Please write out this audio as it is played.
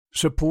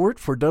Support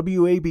for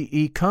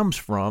WABE comes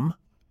from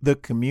the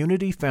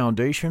Community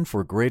Foundation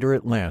for Greater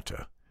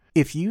Atlanta.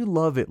 If you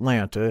love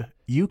Atlanta,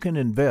 you can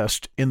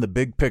invest in the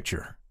big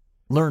picture.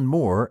 Learn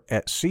more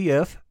at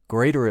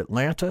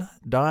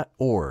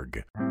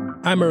cfgreateratlanta.org.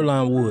 I'm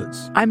Earlonne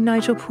Woods. I'm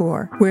Nigel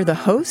Poor. We're the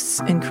hosts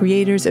and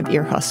creators of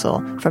Ear Hustle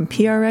from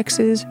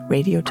PRX's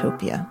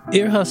Radiotopia.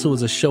 Ear Hustle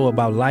is a show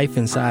about life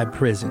inside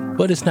prison,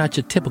 but it's not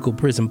your typical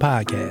prison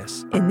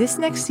podcast. In this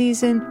next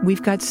season,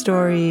 we've got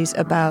stories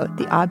about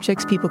the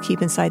objects people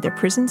keep inside their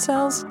prison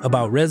cells,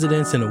 about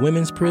residents in a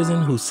women's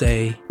prison who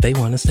say they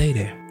want to stay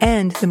there,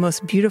 and the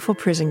most beautiful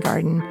prison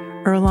garden.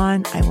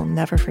 Earlonne, I will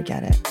never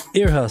forget it.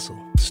 Ear Hustle.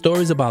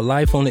 Stories about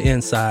life on the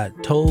inside,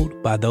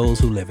 told by those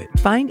who live it.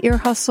 Find Ear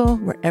Hustle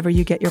wherever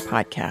you get your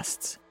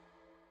podcasts.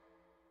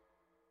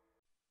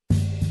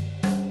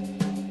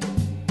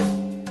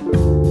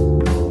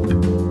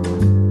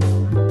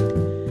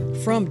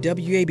 From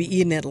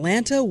WABE in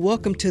Atlanta,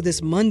 welcome to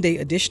this Monday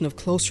edition of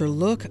Closer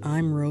Look.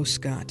 I'm Rose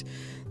Scott.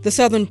 The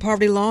Southern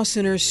Poverty Law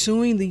Center is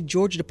suing the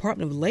Georgia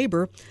Department of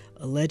Labor,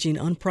 alleging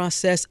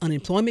unprocessed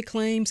unemployment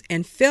claims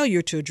and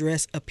failure to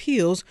address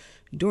appeals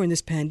during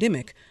this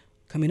pandemic.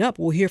 Coming up,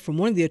 we'll hear from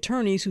one of the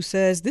attorneys who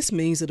says this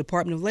means the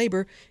Department of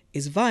Labor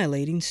is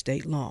violating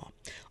state law.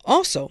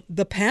 Also,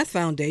 the PATH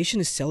Foundation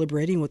is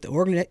celebrating what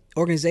the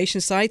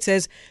organization cites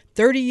as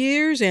 30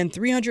 years and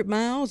 300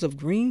 miles of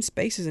green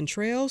spaces and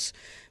trails.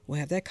 We'll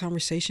have that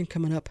conversation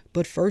coming up.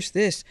 But first,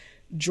 this.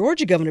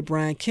 Georgia Governor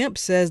Brian Kemp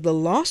says the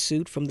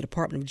lawsuit from the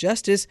Department of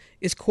Justice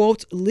is,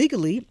 quote,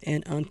 legally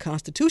and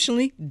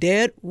unconstitutionally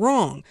dead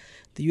wrong.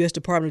 The U.S.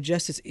 Department of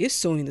Justice is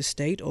suing the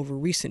state over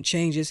recent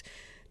changes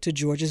to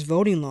Georgia's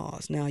voting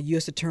laws. Now,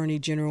 U.S. Attorney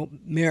General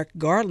Merrick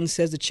Garland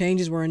says the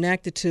changes were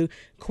enacted to,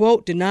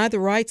 quote, deny the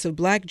rights of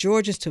black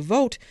Georgians to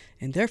vote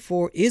and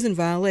therefore is in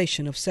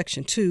violation of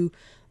Section 2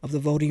 of the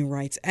Voting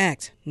Rights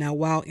Act. Now,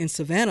 while in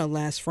Savannah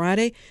last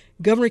Friday,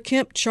 Governor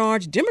Kemp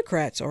charged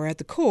Democrats are at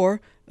the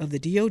core of the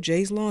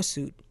DOJ's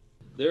lawsuit.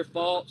 Their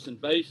false and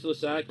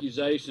baseless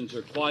accusations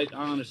are quite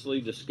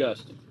honestly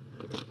disgusting.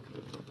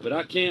 But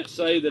I can't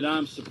say that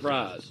I'm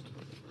surprised.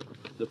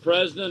 The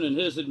president and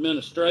his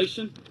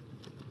administration,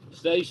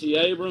 Stacey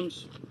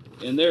Abrams,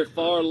 and their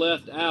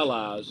far-left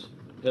allies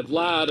have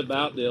lied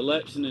about the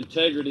Election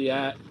Integrity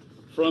Act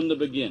from the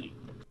beginning.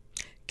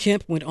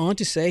 Kemp went on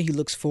to say he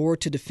looks forward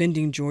to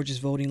defending Georgia's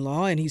voting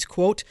law, and he's,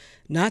 quote,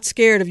 not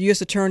scared of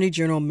U.S. Attorney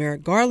General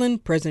Merrick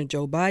Garland, President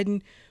Joe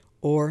Biden,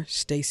 or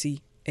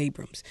Stacey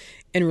Abrams.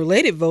 In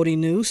related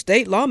voting news,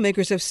 state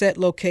lawmakers have set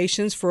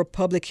locations for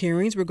public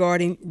hearings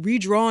regarding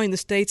redrawing the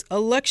state's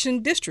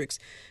election districts.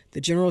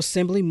 The General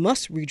Assembly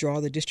must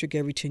redraw the district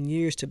every 10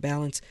 years to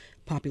balance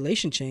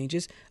population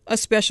changes. A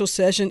special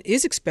session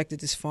is expected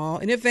this fall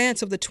in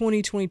advance of the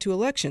 2022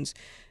 elections,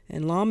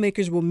 and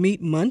lawmakers will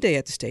meet Monday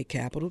at the state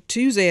capitol,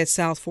 Tuesday at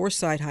South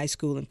Forsyth High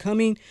School in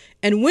Cumming,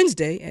 and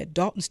Wednesday at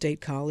Dalton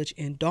State College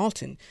in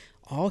Dalton.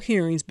 All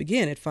hearings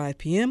begin at 5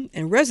 p.m.,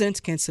 and residents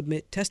can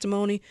submit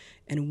testimony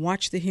and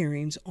watch the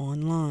hearings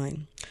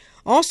online.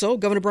 Also,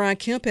 Governor Brian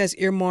Kemp has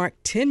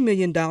earmarked $10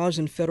 million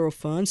in federal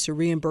funds to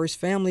reimburse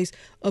families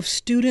of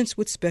students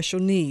with special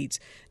needs.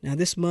 Now,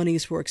 this money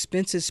is for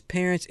expenses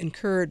parents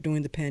incurred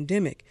during the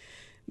pandemic.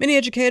 Many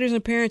educators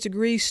and parents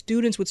agree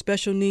students with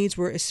special needs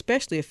were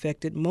especially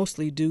affected,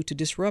 mostly due to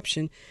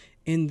disruption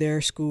in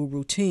their school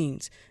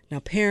routines.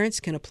 Now,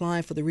 parents can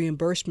apply for the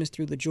reimbursements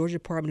through the Georgia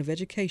Department of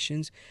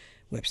Education's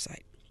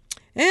website.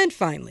 And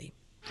finally,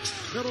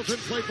 Middleton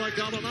played by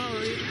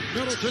Gallinari.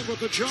 Middleton with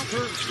the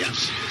jumper.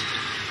 Yes.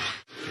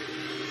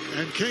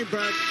 And came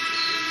back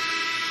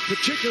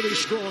particularly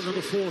strong in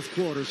the fourth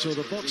quarter. So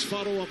the Bucks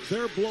follow up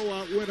their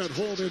blowout win at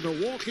home in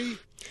Milwaukee.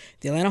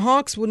 The Atlanta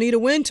Hawks will need a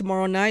win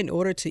tomorrow night in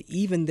order to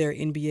even their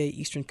NBA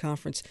Eastern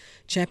Conference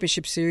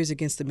Championship Series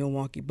against the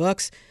Milwaukee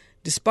Bucks.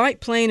 Despite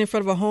playing in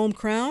front of a home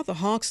crowd, the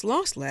Hawks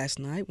lost last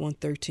night,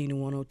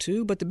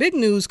 113-102. But the big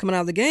news coming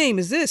out of the game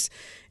is this.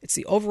 It's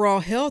the overall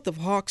health of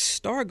Hawks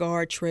star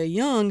guard Trae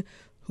Young,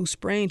 who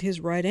sprained his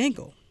right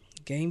ankle.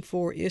 Game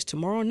 4 is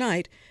tomorrow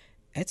night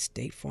at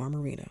State Farm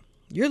Arena.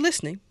 You're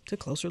listening to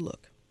Closer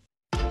Look.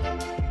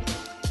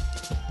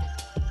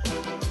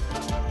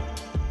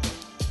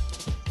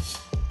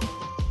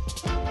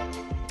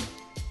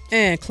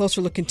 And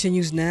Closer Look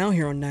continues now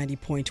here on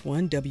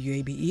 90.1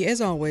 WABE.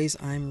 As always,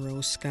 I'm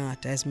Rose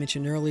Scott. As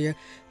mentioned earlier,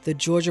 the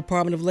Georgia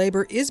Department of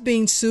Labor is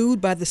being sued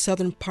by the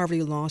Southern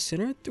Poverty Law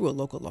Center through a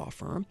local law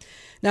firm.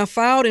 Now,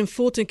 filed in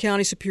Fulton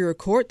County Superior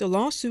Court, the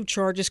lawsuit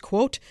charges,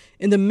 quote,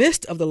 in the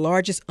midst of the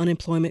largest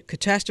unemployment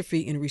catastrophe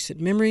in recent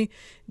memory,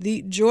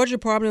 the Georgia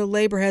Department of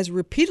Labor has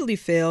repeatedly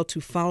failed to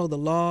follow the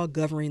law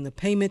governing the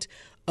payment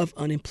of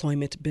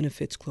unemployment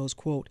benefits, close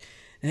quote.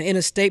 Now, in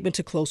a statement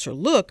to Closer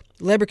Look,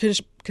 Labor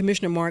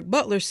Commissioner Mark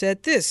Butler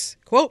said this,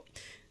 quote,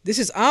 this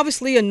is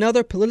obviously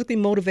another politically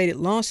motivated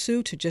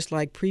lawsuit. Just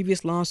like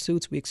previous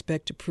lawsuits, we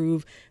expect to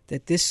prove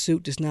that this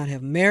suit does not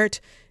have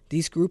merit.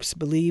 These groups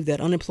believe that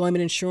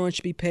unemployment insurance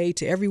should be paid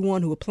to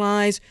everyone who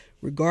applies,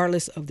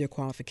 regardless of their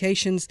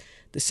qualifications.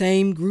 The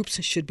same groups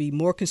should be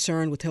more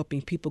concerned with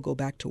helping people go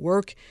back to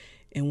work.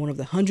 and one of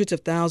the hundreds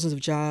of thousands of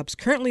jobs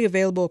currently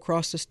available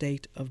across the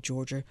state of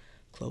Georgia,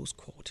 close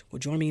quote. Well,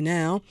 joining me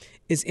now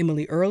is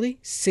Emily Early,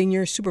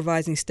 Senior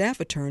Supervising Staff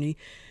Attorney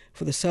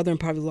for the Southern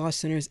Poverty Law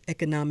Center's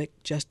Economic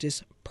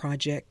Justice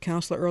Project.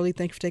 Counselor Early,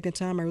 thank you for taking the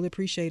time. I really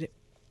appreciate it.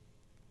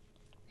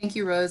 Thank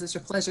you, Rose. It's a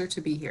pleasure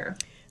to be here.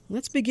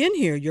 Let's begin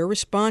here. Your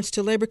response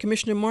to Labor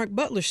Commissioner Mark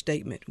Butler's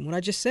statement, what I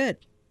just said.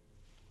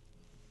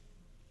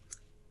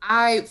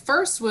 I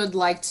first would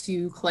like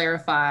to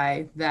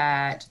clarify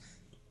that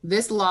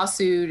this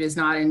lawsuit is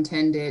not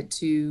intended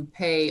to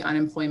pay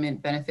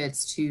unemployment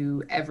benefits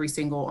to every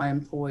single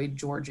unemployed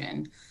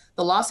Georgian.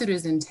 The lawsuit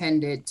is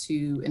intended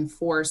to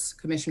enforce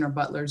Commissioner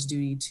Butler's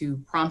duty to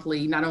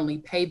promptly not only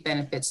pay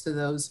benefits to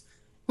those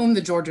whom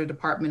the Georgia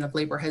Department of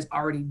Labor has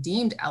already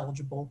deemed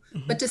eligible,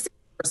 but to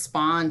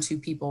respond to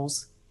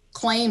people's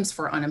claims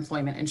for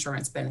unemployment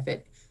insurance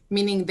benefit,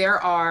 meaning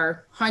there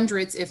are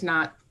hundreds, if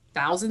not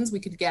thousands, we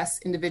could guess,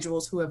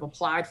 individuals who have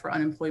applied for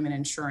unemployment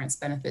insurance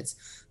benefits,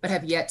 but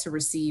have yet to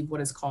receive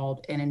what is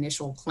called an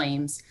initial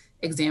claims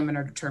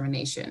examiner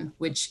determination,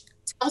 which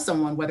tells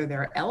someone whether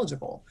they're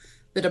eligible.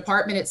 The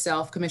department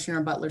itself,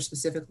 Commissioner Butler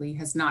specifically,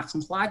 has not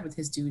complied with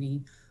his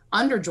duty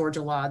under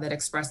Georgia law that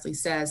expressly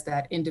says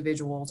that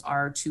individuals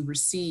are to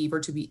receive or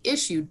to be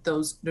issued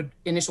those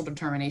initial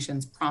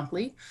determinations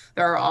promptly.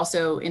 There are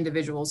also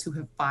individuals who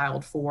have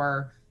filed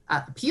for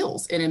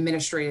appeals in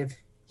administrative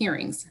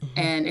hearings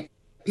and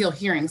appeal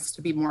hearings,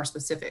 to be more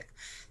specific,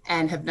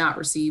 and have not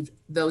received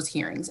those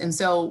hearings. And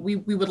so we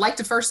would like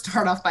to first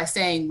start off by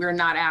saying we're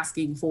not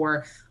asking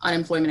for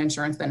unemployment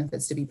insurance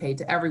benefits to be paid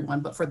to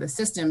everyone, but for the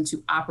system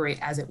to operate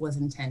as it was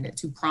intended,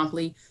 to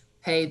promptly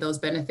pay those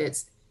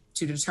benefits,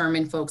 to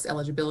determine folks'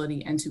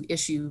 eligibility, and to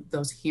issue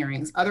those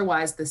hearings.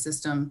 Otherwise, the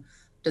system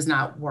does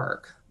not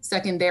work.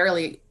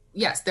 Secondarily,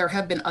 yes, there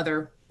have been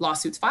other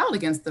lawsuits filed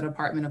against the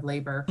Department of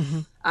Labor.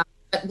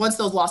 Once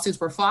those lawsuits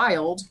were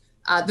filed,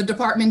 the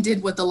department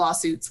did what the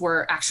lawsuits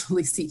were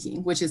actually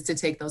seeking, which is to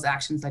take those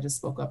actions I just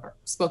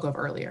spoke of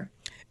earlier.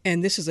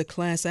 And this is a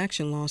class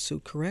action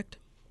lawsuit, correct?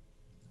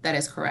 That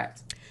is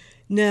correct.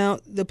 Now,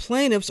 the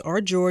plaintiffs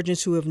are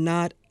Georgians who have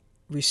not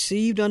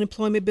received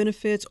unemployment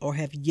benefits or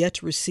have yet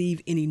to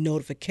receive any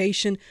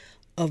notification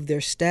of their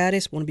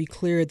status. Want to be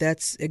clear,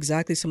 that's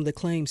exactly some of the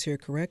claims here,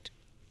 correct?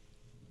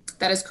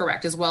 That is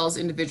correct, as well as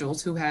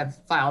individuals who have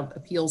filed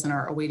appeals and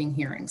are awaiting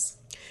hearings.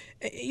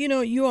 You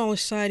know, you all are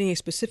citing a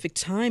specific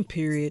time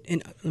period,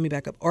 and let me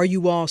back up. Are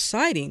you all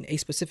citing a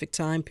specific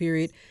time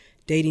period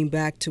dating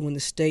back to when the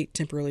state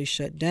temporarily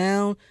shut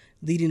down,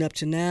 leading up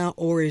to now,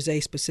 or is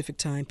a specific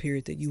time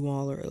period that you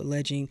all are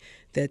alleging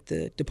that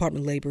the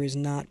Department of Labor is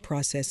not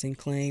processing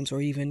claims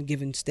or even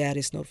giving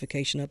status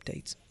notification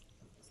updates?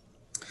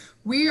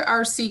 We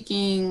are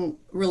seeking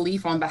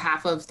relief on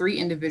behalf of 3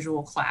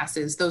 individual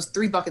classes, those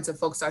 3 buckets of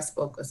folks I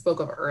spoke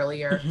of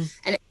earlier.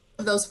 And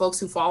those folks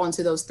who fall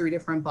into those 3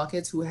 different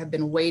buckets who have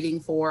been waiting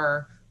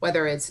for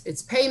whether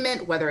it's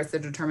payment, whether it's the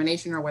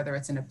determination, or whether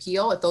it's an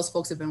appeal. If those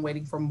folks have been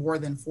waiting for more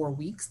than 4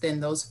 weeks, then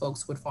those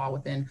folks would fall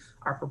within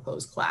our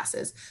proposed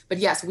classes. But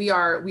yes, we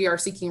are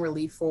seeking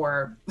relief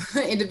for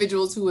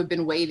individuals who have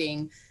been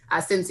waiting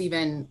since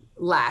even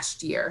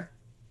last year.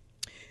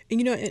 And,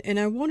 you know, and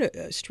I want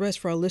to stress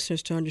for our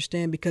listeners to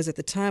understand, because at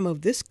the time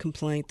of this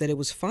complaint that it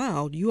was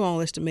filed, you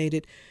all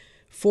estimated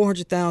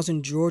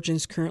 400,000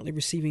 Georgians currently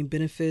receiving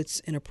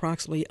benefits and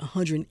approximately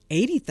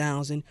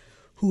 180,000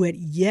 who had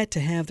yet to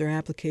have their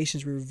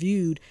applications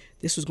reviewed.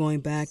 This was going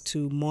back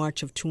to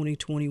March of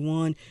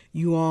 2021.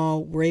 You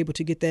all were able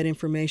to get that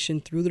information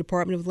through the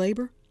Department of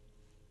Labor?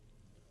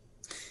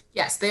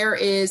 Yes, there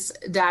is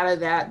data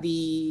that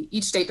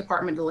each state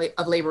Department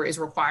of Labor is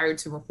required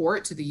to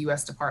report to the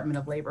U.S. Department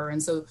of Labor.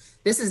 And so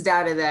this is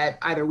data that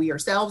either we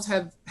ourselves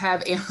have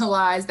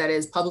analyzed, that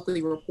is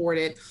publicly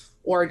reported,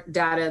 or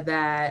data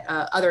that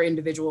other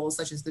individuals,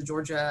 such as the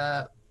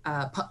Georgia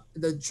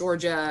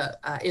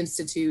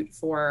Institute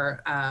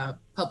for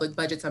Public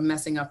Budgets. I'm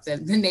messing up the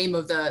name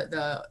of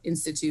the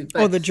institute.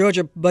 But, the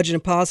Georgia Budget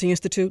and Policy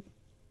Institute?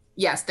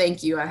 Yes,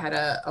 thank you. I had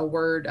a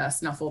word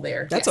snuffle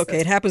there. That's okay.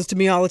 It happens to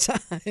me all the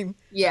time.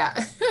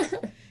 Yeah.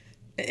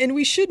 And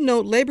we should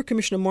note, Labor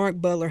Commissioner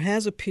Mark Butler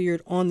has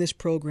appeared on this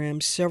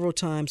program several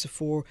times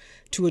before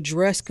to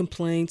address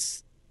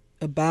complaints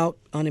about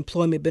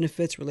unemployment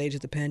benefits related to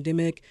the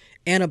pandemic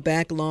and a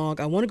backlog.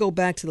 I want to go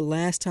back to the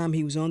last time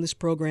he was on this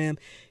program.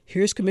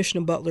 Here's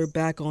Commissioner Butler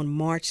back on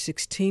March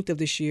 16th of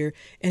this year,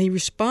 and he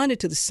responded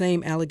to the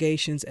same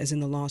allegations as in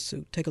the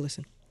lawsuit. Take a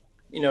listen.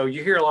 You know,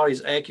 you hear a lot of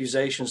these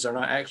accusations. They're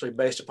not actually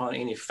based upon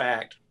any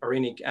fact or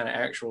any kind of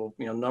actual,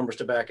 numbers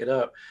to back it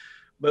up.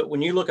 But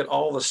when you look at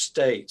all the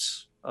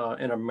states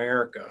in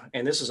America,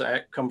 and this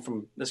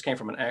came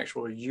from an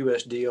actual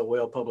US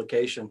DOL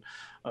publication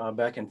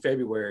back in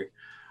February,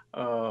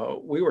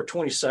 we were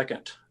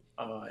 22nd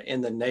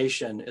in the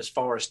nation as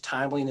far as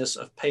timeliness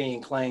of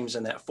paying claims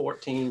in that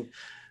 14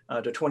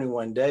 to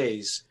 21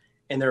 days.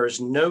 And there is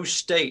no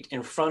state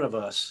in front of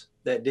us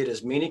that did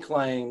as many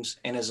claims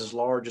and is as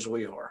large as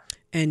we are.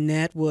 And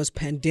that was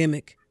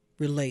pandemic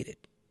related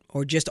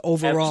or just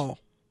overall?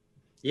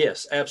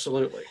 Yes,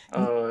 absolutely.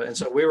 And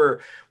so we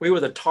were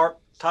the top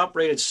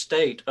rated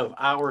state of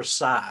our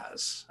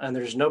size, and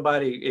there's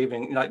nobody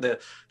even like the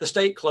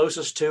state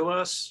closest to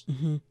us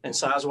and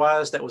size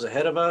wise that was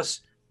ahead of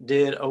us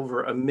did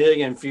over 1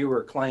 million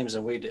fewer claims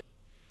than we did.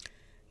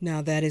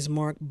 Now, that is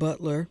Mark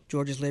Butler,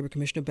 Georgia's labor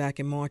commissioner, back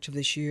in March of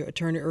this year.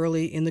 Attorney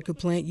Early, in the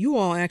complaint, you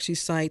all actually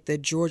cite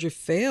that Georgia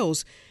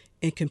fails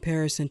in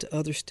comparison to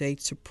other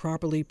states to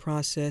properly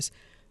process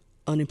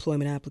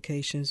unemployment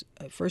applications.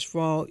 First of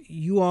all,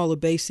 you all are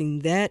basing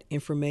that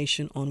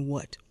information on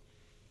what?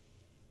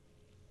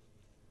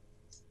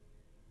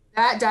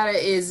 That data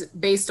is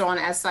based on,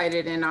 as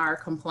cited in our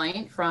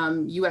complaint,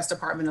 from U.S.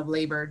 Department of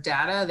Labor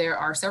data. There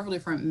are several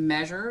different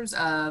measures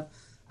of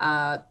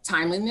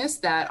timeliness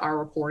that are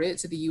reported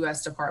to the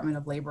U.S. Department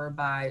of Labor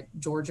by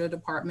Georgia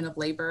Department of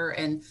Labor.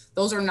 And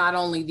those are not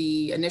only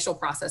the initial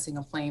processing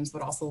of claims,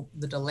 but also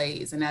the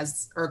delays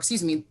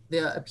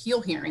the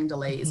appeal hearing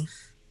delays.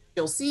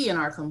 You'll see in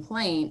our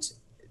complaint,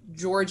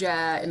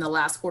 Georgia in the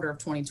last quarter of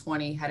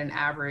 2020 had an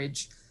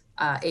average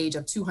age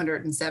of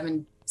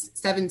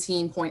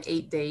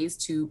 217.8 days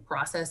to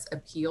process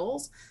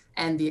appeals,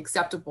 and the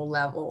acceptable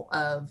level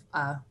of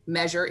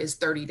measure is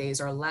 30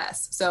 days or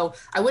less. So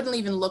I wouldn't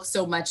even look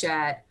so much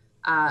at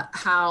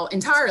how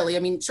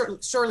entirely,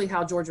 surely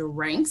how Georgia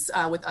ranks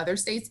with other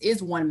states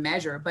is one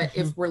measure, but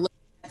if we're looking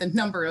at the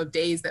number of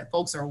days that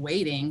folks are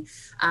waiting,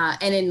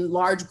 and in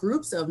large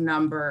groups of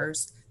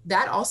numbers,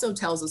 that also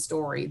tells a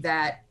story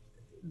that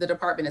the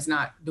department is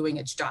not doing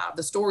its job.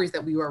 The stories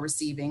that we were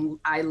receiving,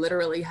 I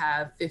literally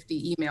have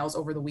 50 emails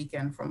over the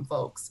weekend from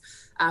folks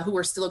who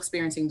are still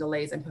experiencing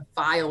delays and have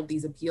filed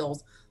these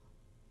appeals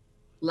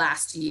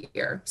last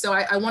year. So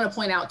I want to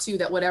point out too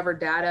that whatever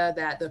data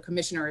that the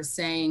commissioner is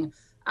saying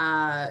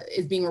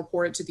is being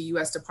reported to the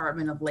U.S.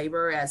 Department of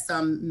Labor as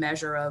some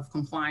measure of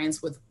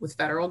compliance with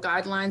federal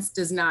guidelines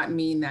does not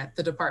mean that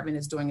the department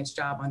is doing its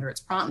job under its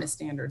promptness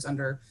standards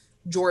under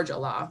Georgia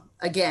law.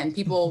 Again,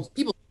 people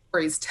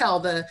stories tell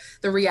the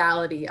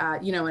reality,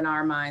 in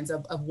our minds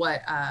of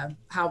what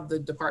how the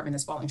department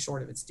is falling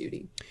short of its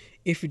duty.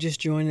 If you're just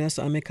joining us,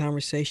 I'm in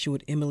conversation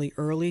with Emily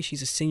Early.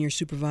 She's a senior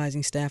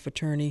supervising staff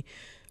attorney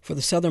for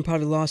the Southern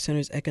Poverty Law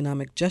Center's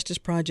Economic Justice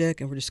Project,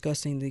 and we're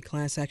discussing the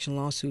class action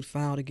lawsuit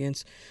filed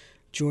against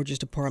Georgia's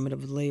Department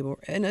of Labor.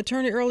 And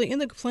Attorney Early, in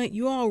the complaint,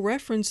 you all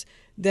referenced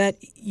that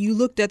you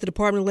looked at the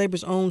Department of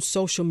Labor's own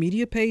social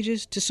media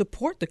pages to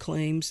support the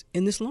claims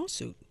in this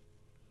lawsuit.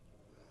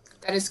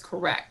 That is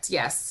correct.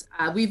 Yes.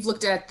 We've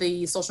looked at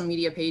the social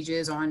media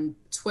pages on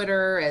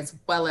Twitter as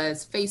well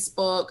as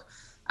Facebook,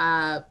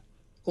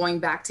 going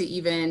back to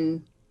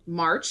even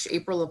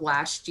April of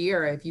last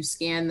year. If you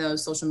scan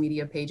those social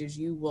media pages,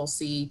 you will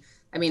see,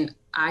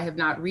 I have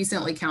not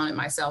recently counted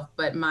myself,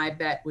 but my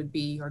bet would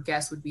be, or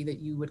guess would be, that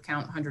you would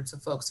count hundreds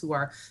of folks who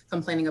are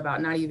complaining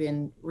about not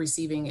even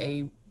receiving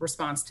a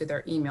response to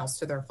their emails,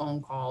 to their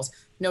phone calls,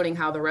 noting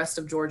how the rest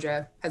of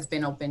Georgia has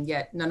been open,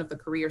 yet none of the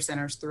career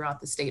centers throughout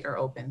the state are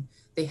open.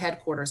 The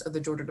headquarters of the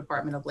Georgia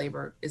Department of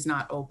Labor is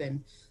not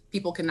open.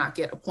 People cannot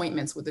get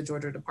appointments with the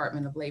Georgia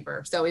Department of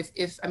Labor. So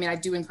I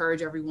do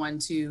encourage everyone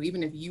to,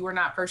 even if you are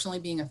not personally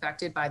being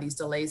affected by these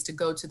delays, to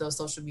go to those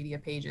social media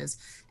pages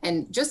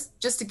and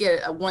just to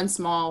get one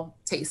small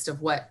taste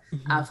of what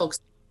folks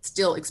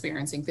still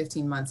experiencing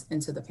 15 months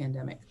into the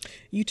pandemic.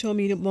 You told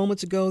me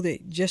moments ago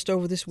that just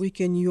over this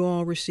weekend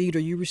you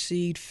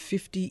received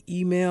 50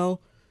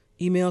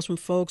 emails from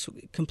folks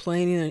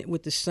complaining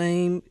with the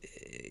same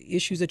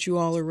issues that you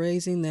all are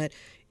raising, that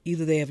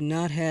either they have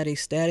not had a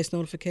status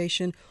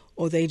notification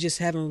or they just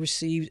haven't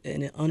received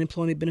an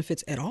unemployment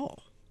benefits at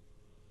all.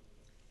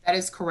 That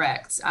is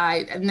correct.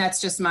 And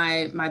that's just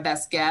my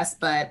best guess,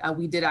 but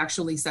we did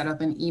actually set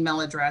up an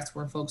email address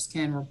where folks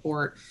can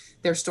report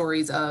their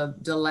stories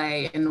of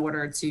delay in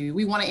order to,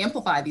 we want to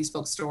amplify these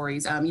folks'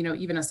 stories,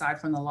 even aside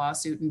from the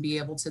lawsuit, and be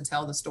able to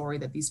tell the story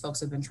that these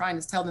folks have been trying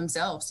to tell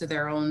themselves to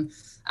their own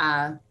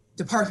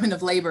Department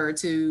of Labor,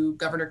 to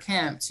Governor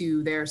Kemp,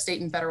 to their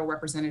state and federal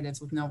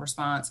representatives with no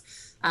response.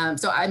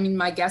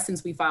 My guess,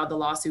 since we filed the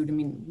lawsuit,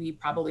 we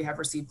probably have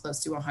received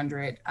close to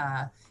 100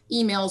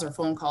 emails or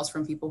phone calls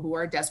from people who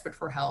are desperate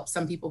for help.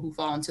 Some people who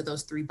fall into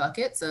those three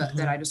buckets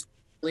that I just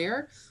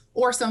earlier,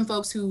 or some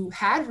folks who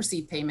had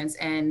received payments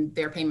and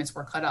their payments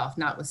were cut off,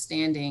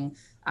 notwithstanding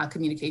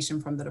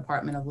communication from the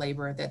Department of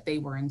Labor that they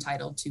were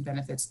entitled to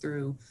benefits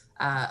through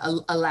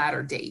a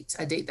latter date,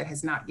 a date that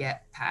has not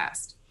yet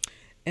passed.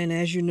 And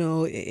as you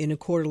know, in a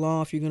court of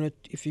law, if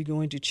you're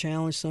going to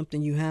challenge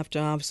something, you have to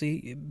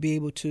obviously be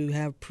able to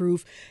have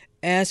proof.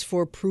 As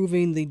for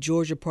proving the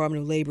Georgia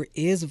Department of Labor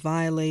is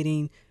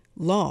violating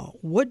law,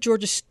 what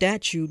Georgia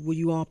statute will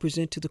you all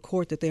present to the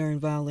court that they are in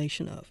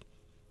violation of?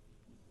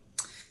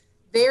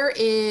 There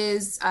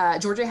is,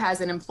 Georgia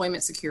has an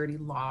employment security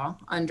law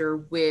under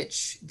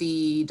which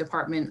the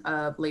Department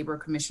of Labor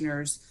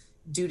Commissioner's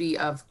duty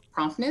of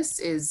promptness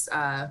is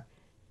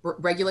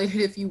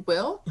regulated, if you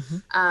will.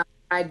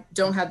 I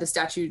don't have the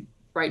statute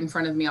right in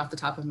front of me off the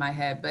top of my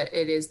head, but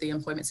it is the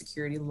employment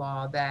security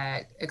law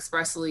that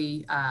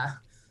expressly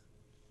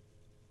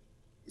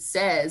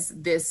says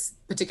this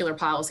particular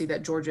policy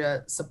that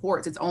Georgia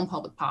supports, its own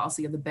public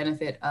policy of the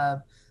benefit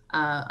of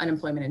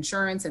unemployment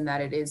insurance, and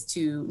that it is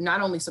to not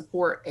only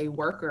support a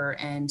worker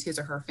and his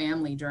or her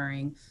family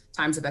during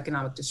times of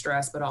economic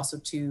distress, but also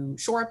to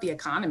shore up the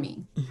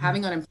economy.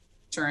 Having unemployment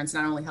insurance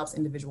not only helps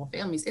individual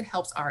families, it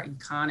helps our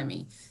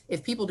economy.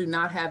 If people do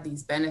not have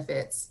these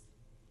benefits,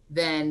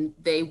 then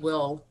they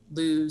will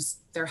lose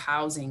their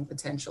housing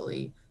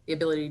potentially, the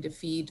ability to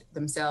feed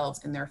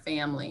themselves and their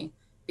family,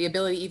 the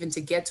ability even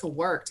to get to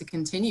work, to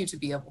continue to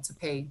be able to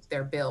pay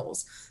their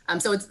bills.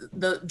 So it's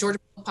the Georgia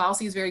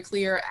policy is very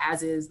clear,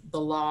 as is the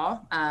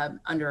law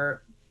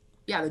under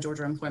the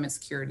Georgia Employment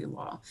Security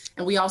Law.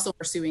 And we also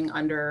are suing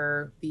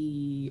under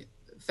the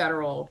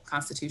federal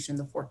constitution,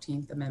 the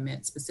 14th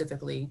Amendment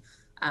specifically,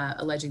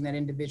 alleging that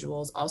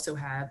individuals also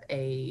have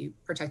a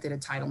protected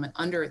entitlement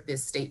under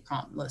this state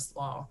prompt list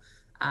law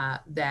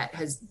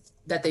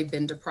that they've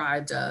been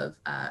deprived of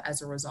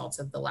as a result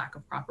of the lack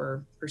of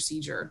proper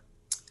procedure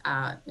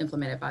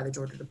implemented by the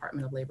Georgia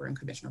Department of Labor and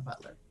Commissioner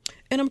Butler.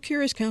 And I'm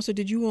curious, Counselor,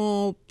 did you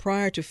all,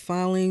 prior to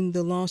filing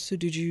the lawsuit,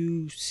 did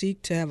you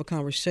seek to have a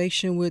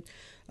conversation with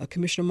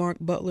Commissioner Mark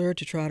Butler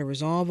to try to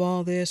resolve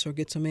all this or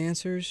get some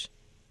answers?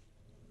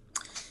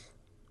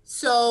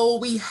 So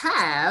we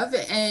have,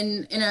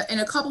 and in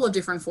a couple of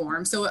different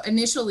forms. So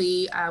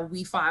initially,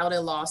 we filed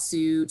a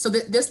lawsuit. So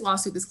this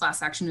lawsuit, this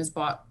class action, is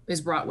brought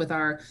with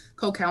our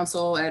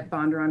co-counsel at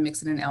Bondurant,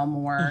 Mixon, and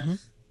Elmore.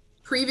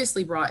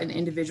 Previously brought an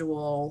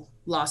individual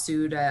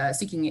lawsuit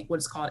seeking what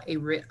is called a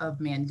writ of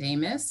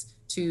mandamus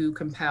to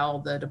compel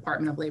the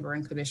Department of Labor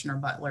and Commissioner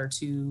Butler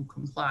to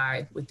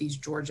comply with these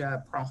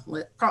Georgia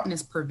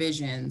promptness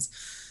provisions.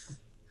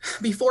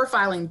 Before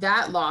filing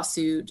that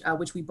lawsuit,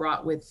 which we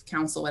brought with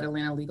counsel at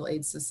Atlanta Legal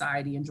Aid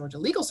Society and Georgia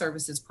Legal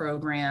Services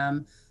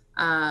Program,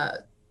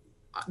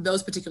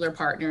 those particular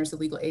partners, the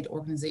legal aid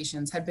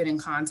organizations, had been in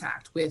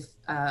contact with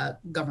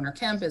Governor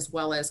Kemp as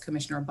well as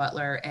Commissioner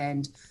Butler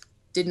and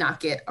did not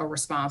get a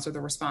response, or the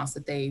response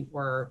that they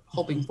were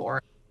hoping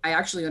for. I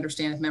actually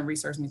understand, if memory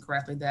serves me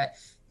correctly, that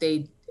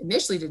they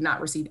initially did not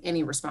receive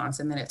any response,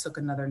 and then it took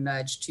another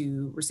nudge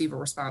to receive a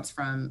response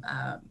from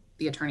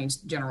the Attorney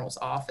General's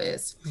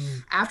office.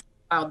 After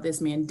we filed this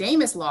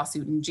mandamus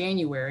lawsuit in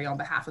January on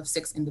behalf of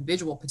 6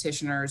 individual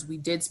petitioners, we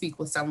did speak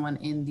with someone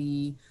in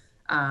the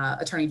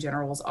Attorney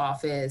General's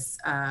office.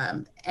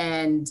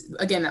 And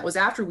again, that was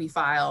after we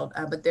filed,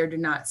 but there did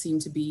not seem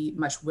to be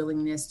much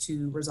willingness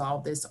to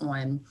resolve this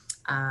on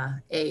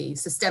a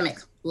systemic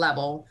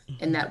level,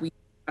 in that we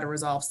try to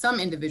resolve some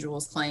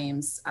individuals'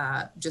 claims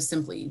just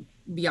simply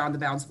beyond the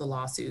bounds of the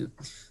lawsuit.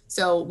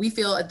 So we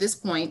feel at this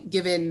point,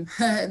 given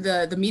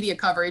the media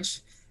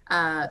coverage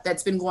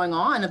that's been going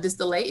on of this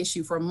delay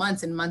issue for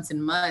months and months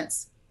and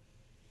months,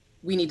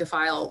 we need to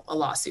file a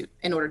lawsuit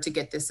in order to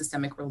get this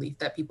systemic relief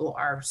that people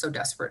are so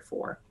desperate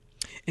for.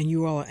 And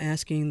you all are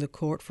asking the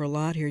court for a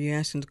lot here. You're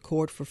asking the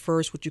court for,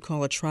 first, what you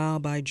call a trial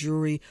by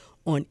jury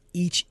on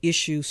each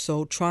issue.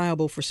 So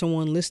triable, for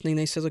someone listening,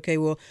 they says, okay,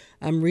 well,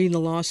 I'm reading the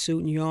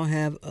lawsuit and you all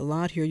have a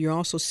lot here. You're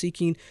also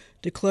seeking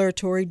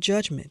declaratory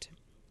judgment.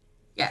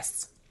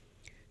 Yes.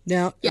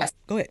 Now, yes.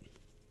 Go ahead.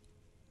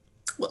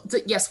 Well,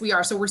 yes, we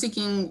are. So we're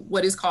seeking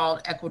what is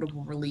called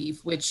equitable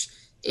relief, which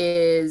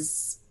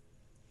is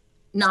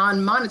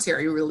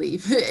non-monetary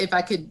relief, if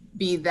I could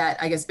be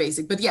that, I guess,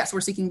 basic. But yes,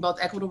 we're seeking both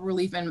equitable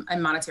relief and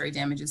monetary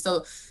damages.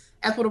 So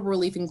equitable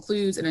relief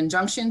includes an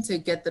injunction to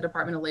get the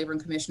Department of Labor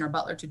and Commissioner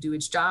Butler to do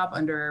its job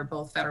under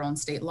both federal and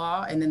state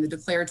law. And then the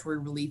declaratory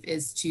relief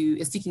is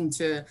seeking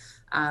to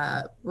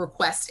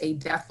request a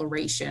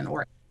declaration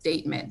or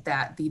statement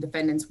that the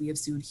defendants we have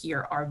sued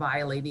here are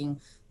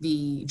violating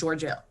the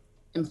Georgia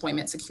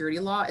Employment Security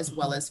Law as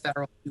well as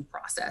federal due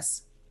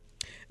process.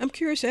 I'm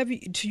curious,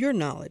 to your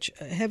knowledge,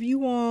 have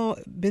you all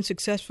been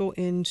successful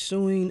in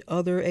suing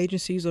other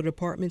agencies or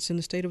departments in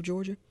the state of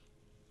Georgia?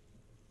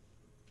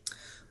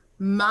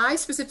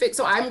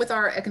 So I'm with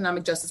our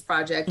Economic Justice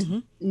Project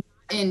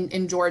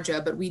in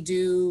Georgia, but we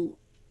do,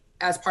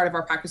 as part of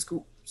our practice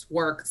group's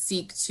work,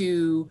 seek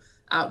to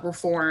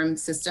reform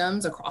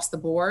systems across the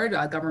board,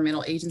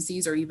 governmental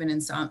agencies, or even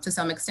to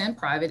some extent,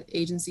 private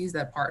agencies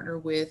that partner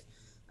with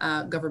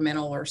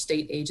governmental or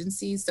state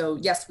agencies. So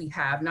yes, we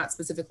have, not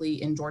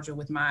specifically in Georgia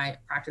with my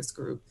practice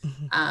group.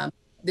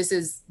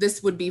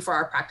 This would be for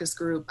our practice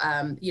group,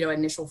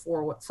 initial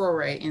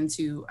foray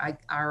into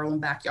our own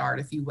backyard,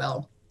 if you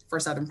will, for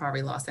Southern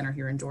Poverty Law Center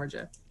here in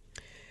Georgia.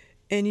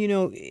 And,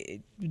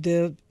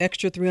 the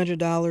extra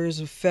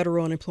 $300 of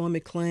federal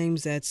unemployment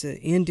claims that's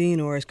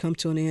ending or has come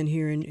to an end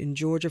here in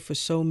Georgia for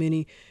so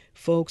many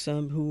folks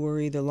who were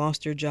either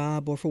lost their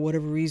job or for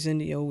whatever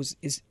reason,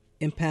 is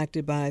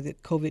impacted by the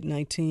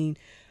COVID-19.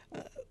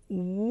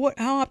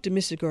 How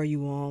optimistic are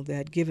you all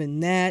that,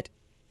 given that,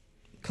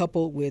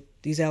 coupled with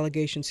these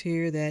allegations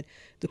here, that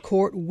the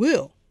court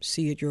will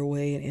see it your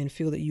way and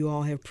feel that you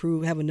all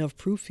have enough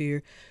proof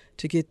here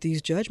to get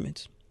these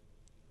judgments?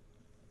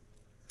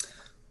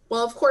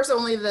 Well, of course,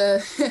 only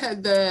the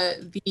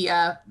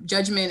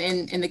judgment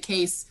in the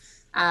case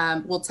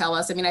will tell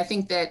us. I mean, I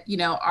think that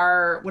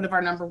one of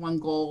our number one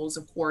goals,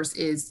 of course,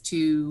 is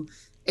to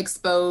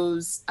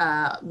expose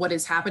what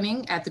is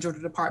happening at the Georgia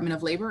Department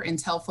of Labor and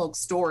tell folks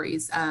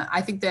stories.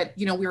 I think that,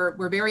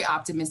 we're very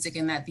optimistic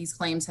in that these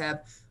claims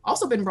have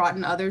also been brought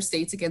in other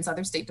states against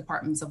other state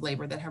departments of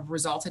labor that have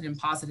resulted in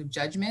positive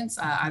judgments,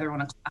 either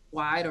on a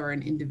class-wide or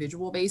an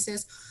individual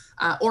basis,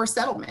 or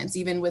settlements,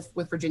 even with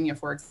Virginia,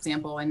 for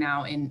example, and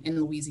now in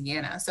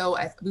Louisiana. So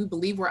we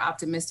believe we're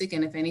optimistic.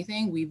 And if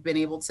anything, we've been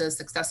able to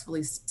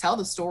successfully tell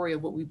the story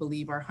of what we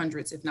believe are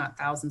hundreds, if not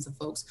thousands of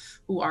folks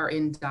who are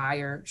in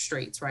dire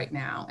straits right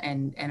now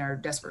and are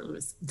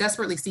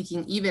desperately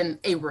seeking even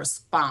a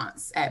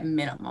response at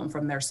minimum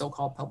from their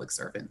so-called public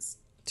servants.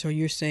 So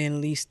you're saying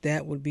at least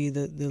that would be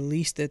the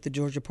least that the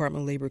Georgia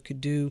Department of Labor could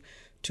do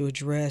to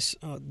address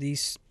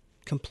these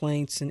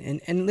complaints.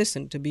 And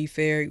listen, to be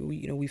fair,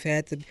 we've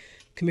had the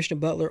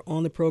Commissioner Butler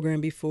on the program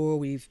before.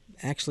 We've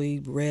actually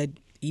read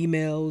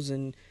emails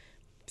and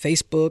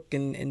Facebook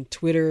and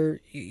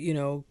Twitter,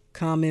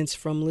 comments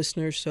from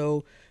listeners.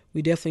 So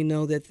we definitely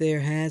know that there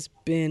has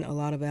been a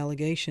lot of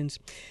allegations.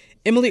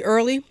 Emily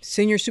Early,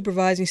 Senior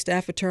Supervising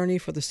Staff Attorney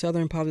for the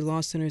Southern Poverty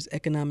Law Center's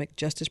Economic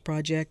Justice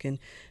Project, and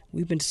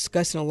we've been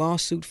discussing a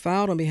lawsuit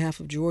filed on behalf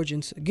of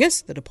Georgians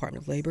against the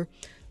Department of Labor,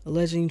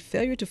 alleging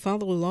failure to follow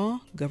the law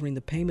governing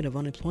the payment of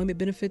unemployment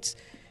benefits.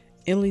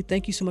 Emily,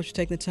 thank you so much for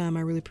taking the time.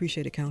 I really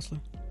appreciate it, Counselor.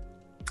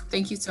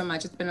 Thank you so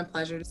much. It's been a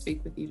pleasure to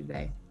speak with you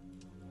today.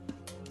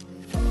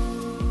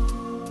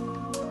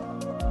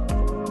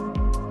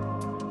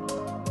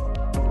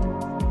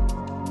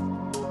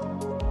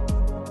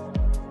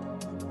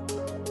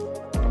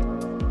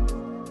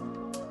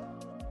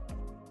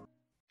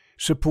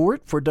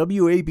 Support for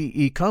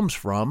WABE comes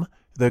from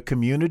the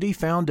Community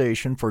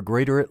Foundation for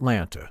Greater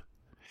Atlanta.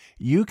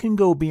 You can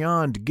go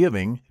beyond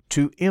giving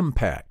to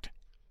impact.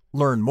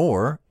 Learn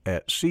more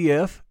at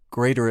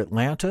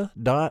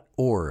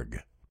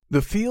cfgreateratlanta.org.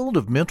 The field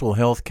of mental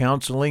health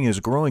counseling is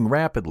growing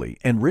rapidly,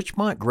 and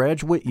Richmont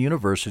Graduate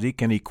University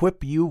can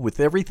equip you with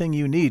everything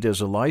you need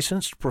as a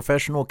licensed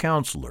professional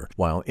counselor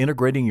while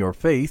integrating your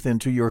faith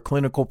into your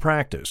clinical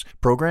practice.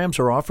 Programs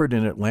are offered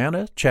in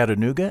Atlanta,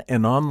 Chattanooga,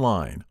 and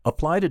online.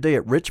 Apply today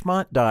at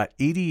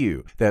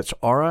richmont.edu. That's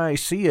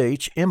richmont.edu.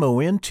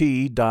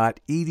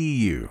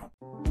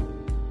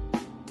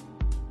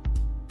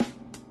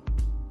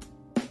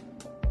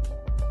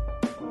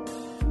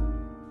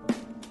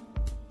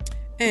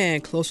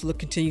 And Closer Look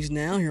continues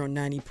now here on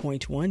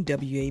 90.1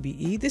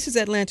 WABE. This is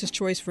Atlanta's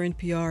Choice for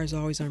NPR. As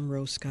always, I'm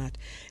Rose Scott.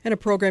 And a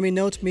programming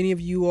note, many of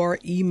you are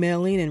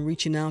emailing and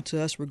reaching out to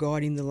us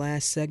regarding the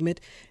last segment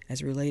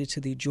as related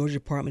to the Georgia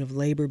Department of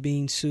Labor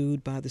being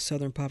sued by the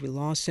Southern Poverty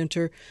Law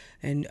Center.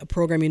 And a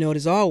programming note,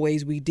 as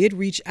always, we did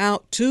reach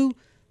out to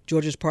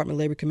Georgia's Department of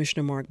Labor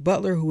Commissioner Mark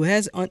Butler, who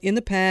has in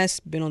the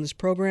past been on this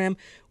program.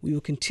 We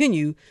will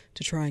continue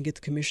to try and get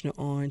the commissioner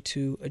on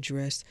to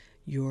address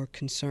your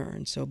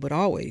concerns. But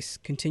always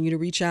continue to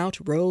reach out,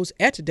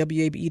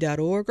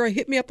 rose@wabe.org, or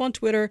hit me up on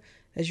Twitter,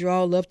 as you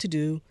all love to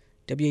do,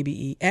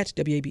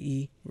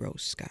 WABE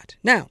Rose Scott.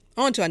 Now,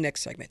 on to our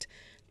next segment.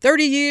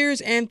 30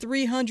 years and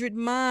 300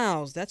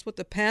 miles. That's what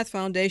the PATH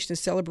Foundation is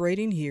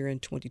celebrating here in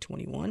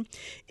 2021.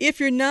 If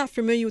you're not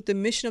familiar with the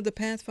mission of the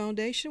PATH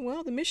Foundation,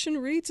 well, the mission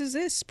reads as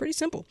this, pretty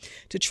simple: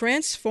 to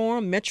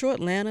transform Metro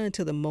Atlanta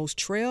into the most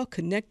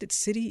trail-connected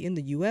city in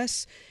the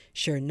U.S.,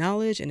 share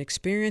knowledge and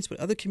experience with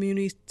other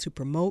communities to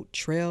promote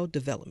trail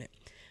development.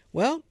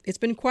 Well, it's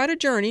been quite a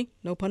journey,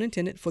 no pun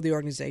intended, for the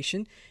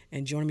organization.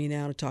 And joining me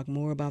now to talk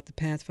more about the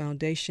PATH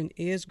Foundation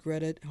is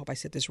Greta, I hope I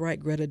said this right,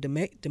 Greta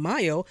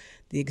DeMaio,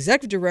 the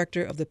Executive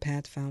Director of the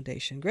PATH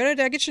Foundation. Greta, did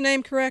I get your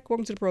name correct?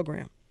 Welcome to the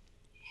program.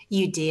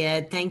 You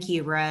did. Thank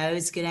you,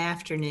 Rose. Good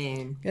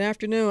afternoon. Good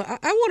afternoon. I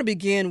want to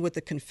begin with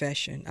a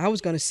confession. I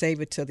was going to save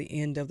it till the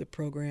end of the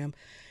program.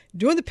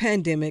 During the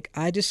pandemic,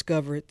 I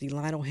discovered the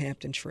Lionel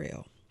Hampton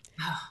Trail.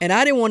 And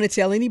I didn't want to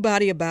tell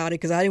anybody about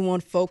it because I didn't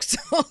want folks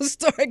to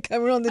start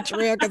coming on the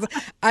trail because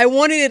I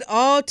wanted it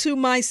all to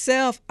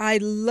myself. I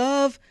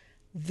love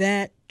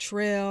that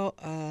trail.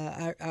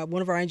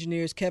 One of our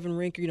engineers, Kevin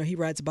Rinker, he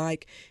rides a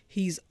bike.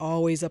 He's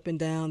always up and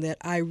down that.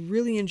 I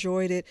really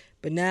enjoyed it.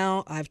 But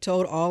now I've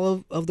told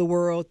all of the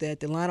world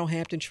that the Lionel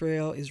Hampton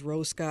Trail is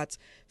Rose Scott's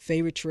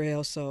favorite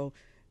trail. So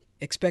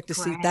expect to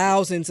see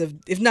thousands of,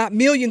 if not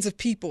millions of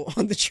people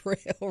on the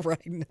trail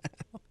right now.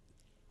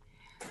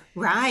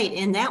 Right.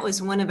 And that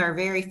was one of our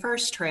very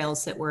first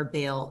trails that were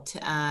built.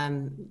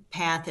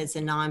 PATH is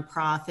a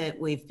nonprofit.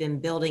 We've been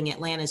building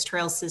Atlanta's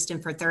trail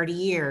system for 30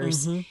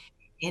 years. Mm-hmm.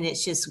 And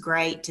it's just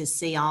great to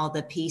see all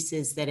the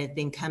pieces that have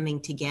been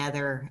coming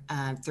together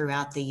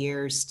throughout the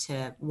years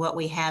to what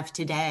we have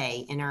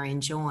today and are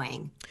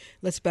enjoying.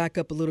 Let's back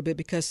up a little bit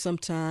because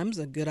sometimes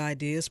a good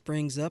idea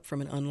springs up from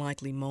an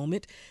unlikely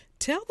moment.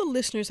 Tell the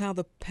listeners how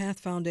the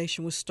PATH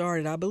Foundation was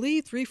started. I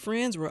believe three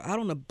friends were out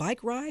on a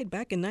bike ride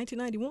back in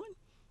 1991.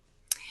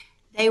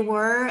 They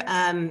were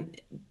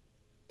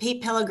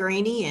Pete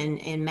Pellegrini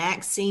and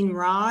Maxine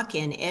Rock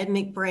and Ed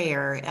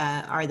McBrayer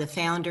are the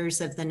founders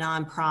of the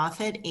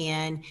nonprofit.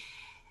 And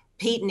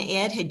Pete and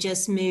Ed had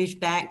just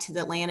moved back to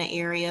the Atlanta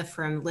area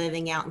from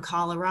living out in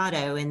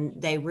Colorado, and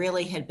they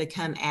really had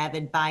become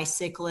avid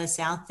bicyclists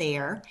out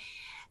there.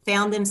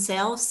 Found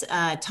themselves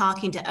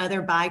talking to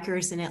other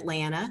bikers in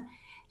Atlanta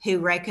who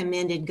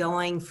recommended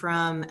going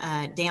from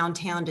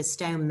downtown to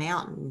Stone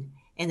Mountain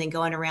and then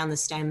going around the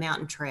Stone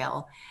Mountain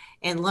Trail.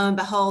 And lo and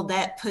behold,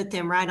 that put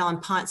them right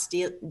on Ponce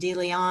de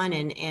Leon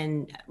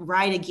and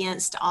right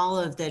against all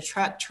of the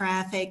truck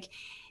traffic.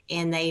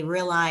 And they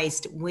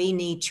realized we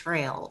need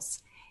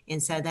trails.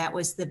 And so that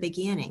was the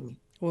beginning.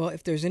 Well,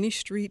 if there's any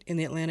street in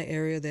the Atlanta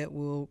area that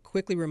will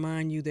quickly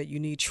remind you that you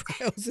need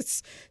trails,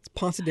 it's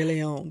Ponce de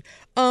Leon.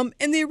 And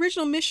the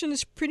original mission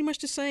is pretty much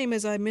the same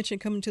as I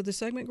mentioned coming to the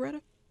segment,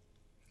 Greta?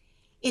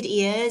 It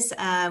is.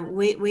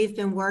 We've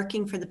been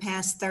working for the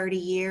past 30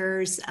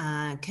 years,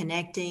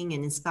 connecting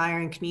and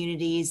inspiring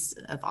communities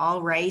of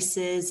all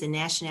races and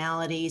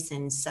nationalities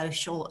and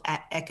social,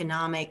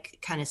 economic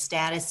kind of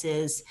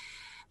statuses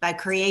by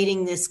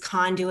creating this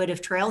conduit of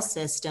trail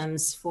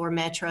systems for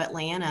Metro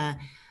Atlanta,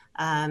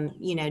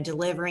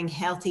 delivering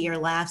healthier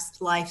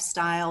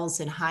lifestyles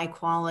and high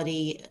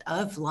quality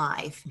of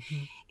life.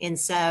 Mm-hmm. And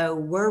so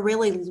we're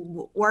really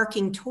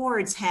working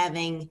towards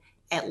having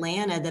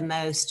Atlanta the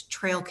most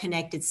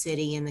trail-connected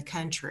city in the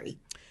country.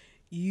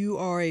 You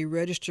are a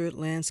registered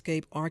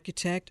landscape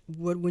architect.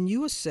 When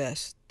you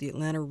assess the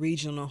Atlanta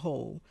region on a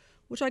whole,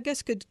 which I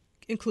guess could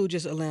include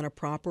just Atlanta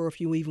proper, or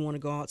if you even want to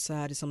go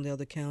outside to some of the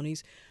other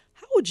counties,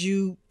 how would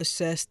you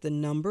assess the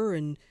number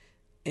and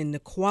the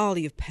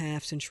quality of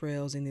paths and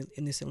trails in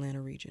this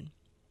Atlanta region?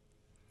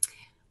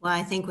 Well,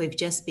 I think we've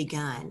just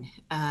begun.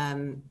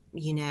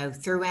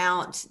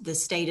 Throughout the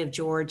state of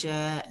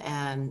Georgia,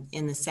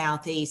 in the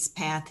Southeast,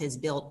 PATH has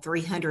built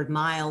 300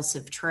 miles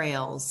of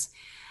trails.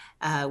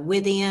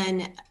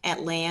 Within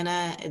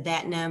Atlanta,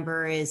 that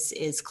number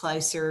is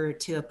closer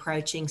to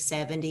approaching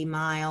 70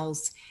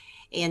 miles.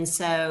 And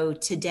so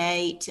to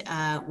date,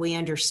 we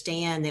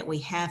understand that we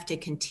have to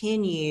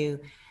continue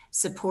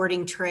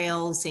supporting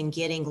trails and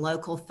getting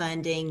local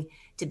funding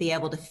to be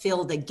able to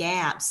fill the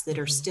gaps that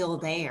are still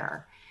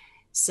there.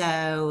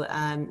 So,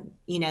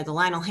 the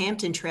Lionel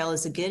Hampton Trail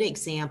is a good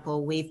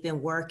example. We've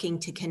been working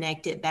to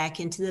connect it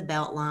back into the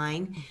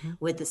Beltline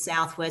with the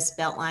Southwest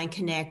Beltline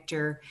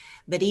Connector.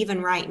 But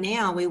even right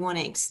now, we want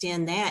to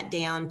extend that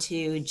down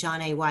to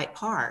John A. White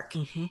Park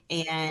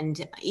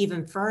and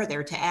even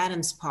further to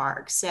Adams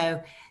Park.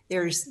 So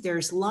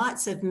there's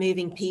lots of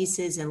moving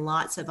pieces and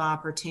lots of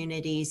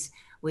opportunities.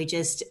 We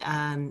just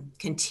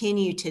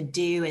continue to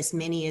do as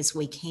many as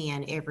we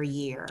can every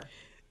year.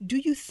 Do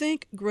you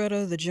think,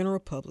 Greta, the general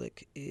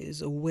public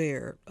is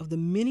aware of the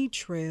many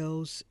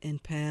trails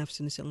and paths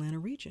in this Atlanta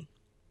region?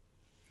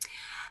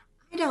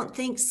 I don't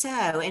think so.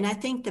 And I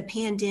think the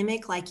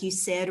pandemic, like you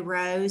said,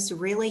 Rose,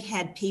 really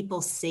had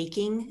people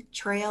seeking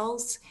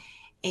trails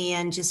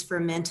and just for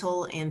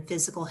mental and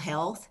physical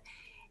health.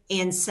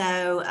 And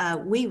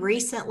so we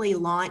recently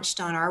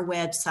launched on our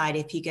website,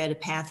 if you go to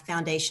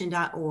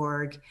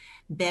pathfoundation.org,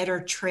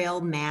 better trail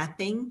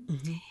mapping.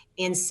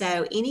 And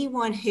so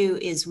anyone who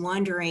is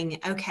wondering,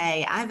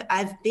 okay,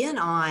 I've been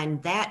on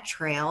that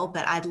trail,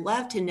 but I'd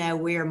love to know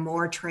where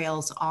more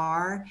trails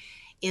are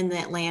in the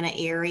Atlanta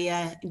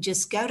area,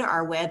 just go to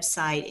our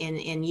website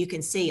and you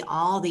can see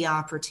all the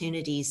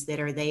opportunities that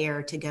are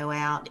there to go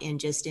out and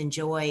just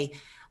enjoy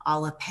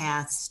all of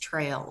PATH's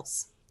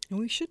trails. And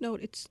we should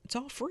note it's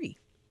all free,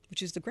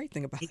 which is the great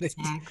thing about it.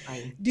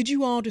 Exactly. Did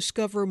you all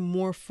discover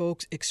more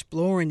folks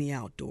exploring the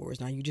outdoors?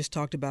 Now, you just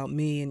talked about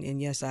me,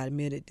 and yes, I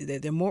admit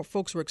it. There are more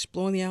folks who are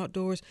exploring the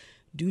outdoors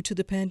due to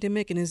the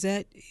pandemic, and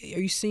are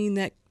you seeing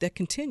that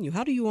continue?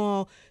 How do you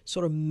all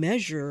sort of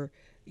measure,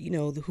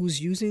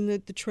 who's using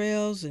the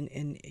trails?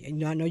 And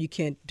I know you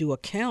can't do a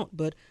count,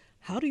 but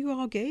how do you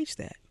all gauge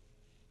that?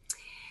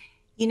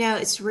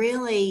 It's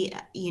really,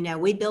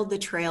 we build the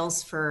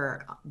trails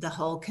for the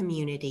whole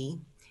community.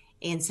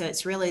 And so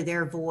it's really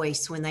their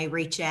voice when they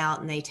reach out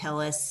and they tell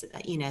us,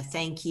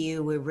 thank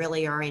you. We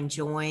really are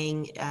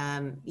enjoying,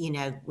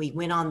 we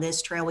went on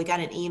this trail. We got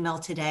an email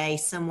today.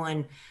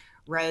 Someone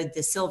rode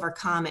the Silver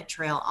Comet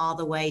Trail all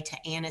the way to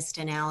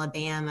Anniston,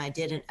 Alabama,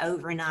 did an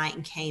overnight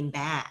and came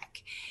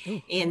back. Ooh.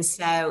 And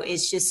so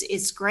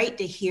it's great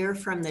to hear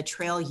from the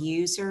trail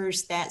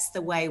users. That's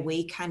the way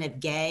we kind of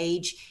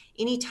gauge.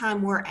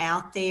 Anytime we're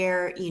out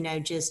there,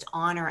 just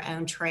on our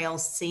own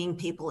trails, seeing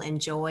people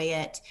enjoy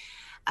it.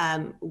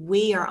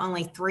 We are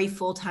only 3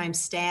 full-time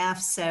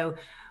staff, so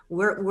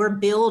we're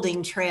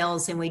building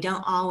trails and we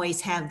don't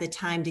always have the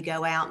time to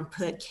go out and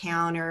put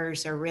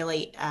counters or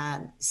really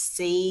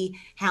see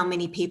how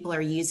many people are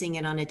using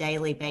it on a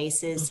daily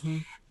basis.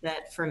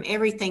 But from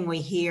everything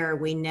we hear,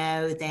 we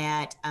know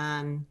that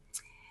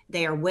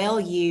they are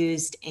well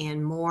used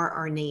and more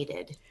are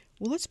needed.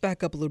 Well, let's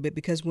back up a little bit,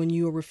 because when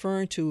you are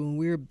referring to when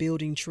we're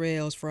building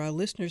trails for our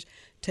listeners,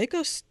 take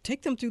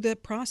them through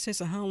that process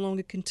of how long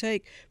it can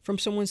take from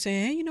someone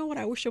saying, hey, you know what,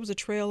 I wish there was a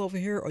trail over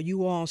here, or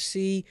you all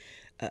see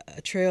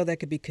a trail that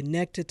could be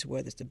connected to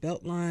whether it's the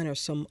Beltline or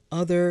some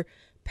other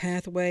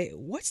pathway.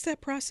 What's that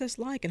process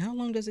like, and how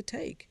long does it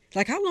take?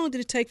 Like, how long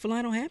did it take for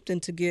Lionel Hampton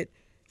to get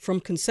from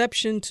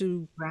conception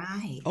to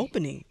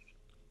opening.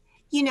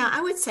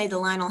 I would say the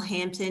Lionel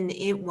Hampton,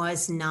 it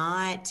was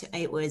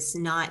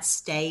not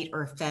state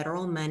or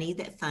federal money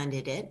that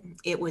funded it.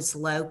 It was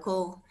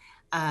local,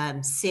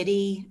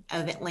 City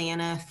of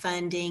Atlanta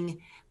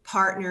funding,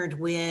 partnered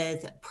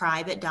with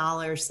private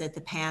dollars that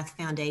the Path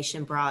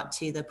Foundation brought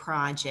to the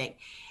project.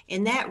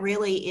 And that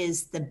really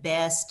is the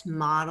best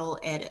model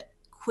at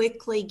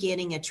quickly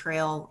getting a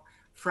trail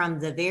from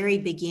the very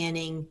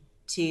beginning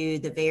to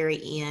the very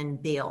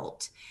end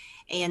built.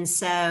 And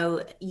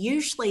so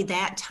usually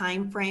that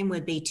time frame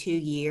would be 2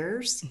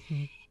 years.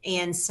 Mm-hmm.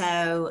 And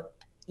so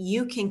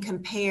you can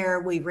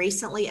compare, we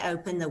recently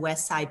opened the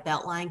West Side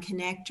Beltline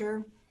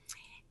Connector,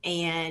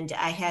 and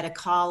I had a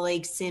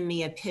colleague send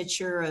me a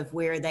picture of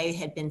where they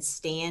had been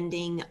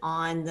standing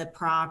on the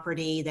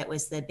property that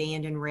was the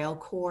abandoned rail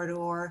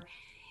corridor,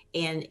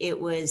 and it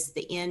was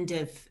the end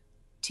of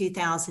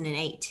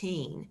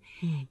 2018.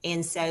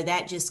 And so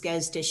that just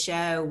goes to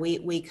show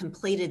we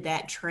completed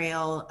that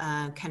trail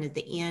kind of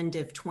the end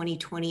of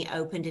 2020,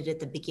 opened it at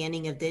the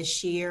beginning of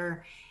this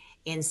year.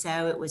 And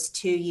so it was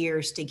 2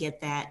 years to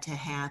get that to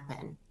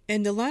happen.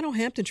 And the Lionel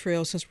Hampton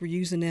Trail, since we're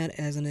using that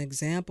as an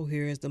example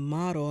here as the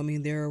model, I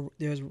mean,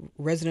 there's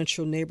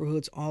residential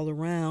neighborhoods all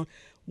around.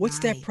 What's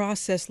that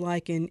process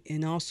like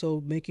in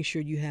also making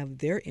sure you have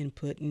their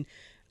input? And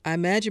I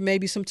imagine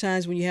maybe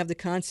sometimes when you have the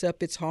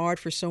concept, it's hard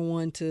for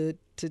someone to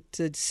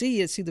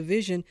see the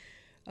vision.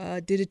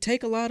 Did it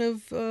take a lot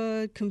of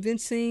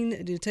convincing?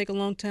 Did it take a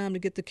long time to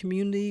get the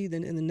community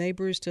and the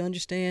neighbors to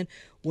understand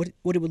what it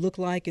would look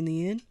like in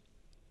the end?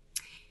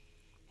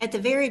 At the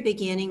very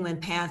beginning,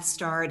 when Path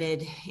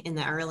started in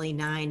the early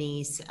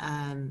 90s,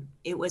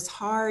 it was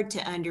hard to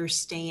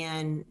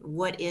understand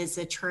what is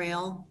a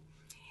trail.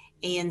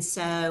 And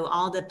so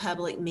all the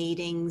public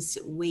meetings,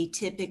 we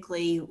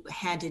typically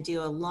had to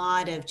do a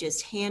lot of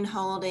just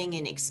hand-holding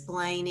and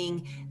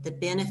explaining the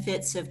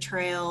benefits of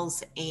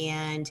trails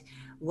and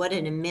what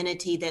an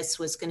amenity this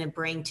was going to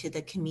bring to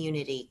the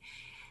community.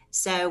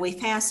 So we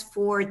fast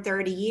forward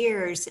 30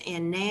 years,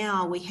 and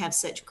now we have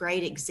such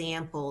great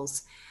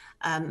examples.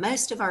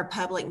 Most of our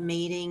public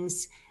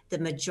meetings, the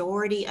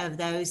majority of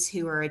those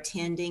who are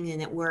attending and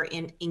that we're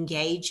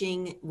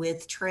engaging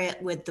with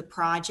the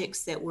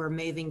projects that we're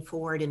moving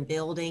forward and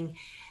building,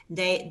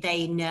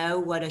 they know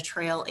what a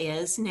trail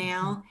is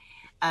now.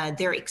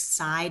 They're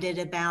excited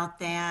about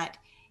that.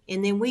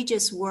 And then we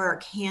just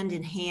work hand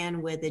in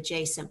hand with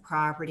adjacent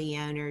property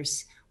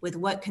owners with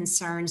what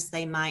concerns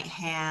they might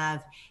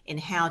have and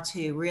how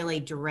to really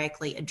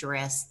directly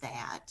address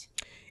that.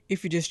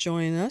 If you're just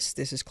joining us,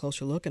 this is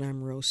Closer Look, and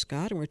I'm Rose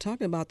Scott, and we're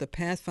talking about the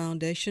Path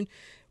Foundation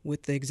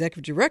with the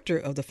executive director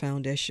of the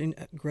foundation,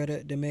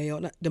 Greta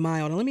DeMaio.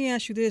 Now, let me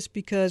ask you this,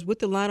 because with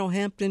the Lionel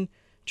Hampton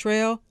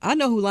Trail, I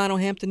know who Lionel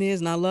Hampton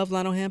is, and I love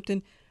Lionel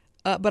Hampton,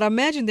 but I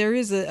imagine there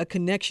is a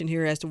connection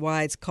here as to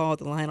why it's called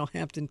the Lionel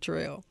Hampton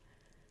Trail.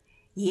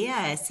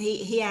 Yes,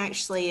 he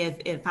actually,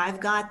 if I've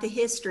got the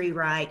history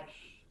right,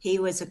 he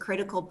was a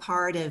critical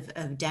part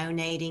of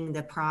donating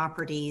the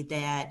property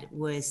that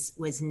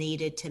was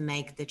needed to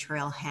make the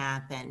trail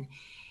happen.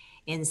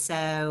 And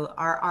so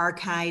our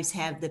archives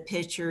have the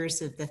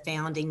pictures of the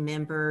founding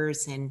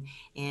members and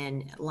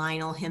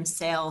Lionel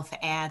himself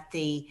at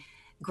the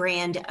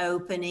grand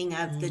opening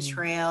of the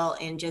trail,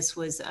 and just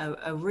was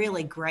a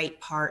really great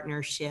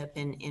partnership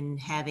in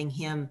having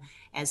him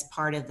as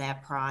part of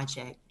that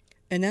project.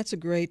 And that's a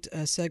great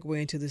segue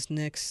into this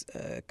next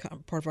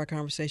part of our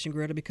conversation,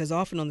 Greta, because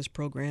often on this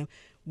program,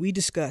 we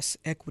discuss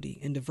equity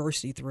and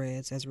diversity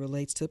threads as it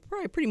relates to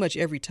probably pretty much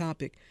every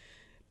topic.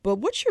 But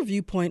what's your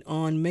viewpoint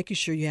on making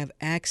sure you have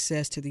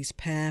access to these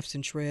paths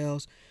and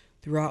trails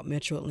throughout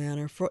Metro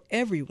Atlanta for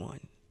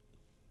everyone?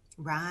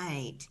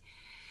 Right.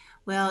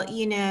 Well,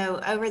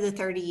 over the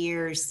 30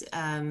 years,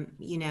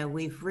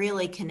 we've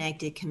really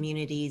connected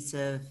communities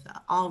of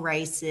all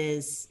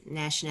races,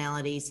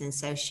 nationalities, and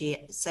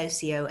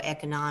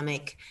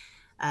socioeconomic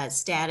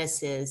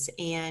statuses.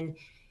 And,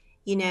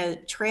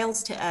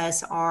 trails to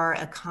us are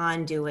a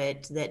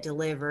conduit that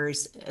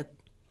delivers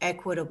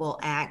equitable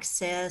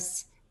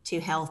access to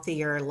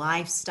healthier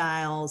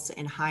lifestyles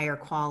and higher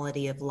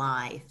quality of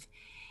life.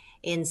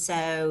 And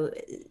so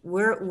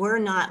we're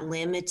not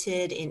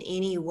limited in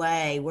any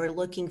way. We're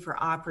looking for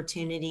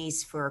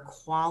opportunities for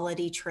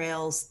quality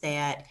trails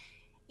that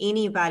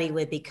anybody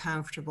would be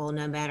comfortable,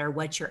 no matter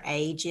what your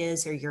age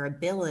is or your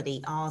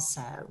ability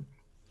also.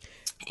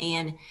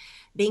 And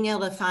being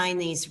able to find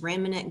these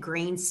remnant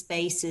green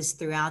spaces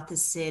throughout the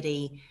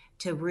city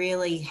to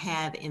really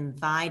have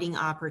inviting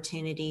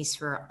opportunities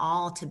for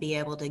all to be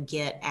able to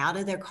get out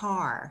of their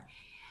car,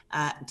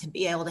 to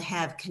be able to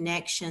have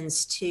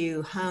connections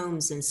to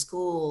homes and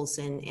schools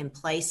and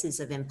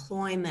places of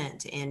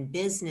employment and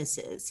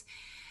businesses.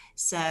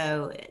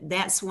 So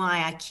that's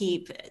why I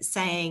keep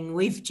saying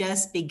we've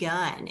just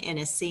begun, in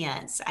a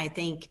sense. I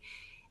think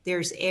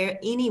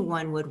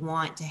anyone would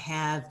want to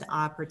have the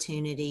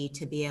opportunity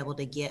to be able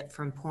to get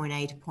from point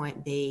A to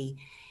point B.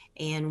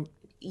 And,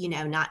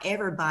 not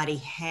everybody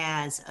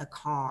has a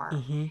car.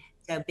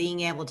 So being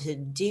able to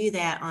do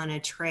that on a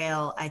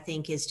trail, I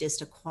think, is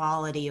just a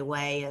quality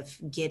way of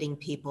getting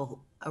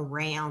people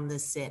around the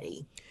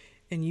city.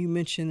 And you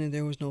mentioned that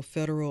there was no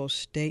federal or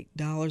state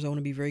dollars. I want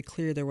to be very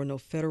clear. There were no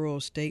federal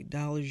or state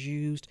dollars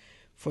used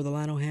for the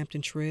Lionel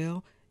Hampton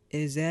Trail.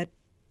 Is that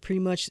pretty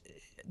much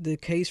the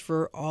case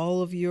for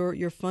all of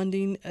your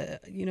funding,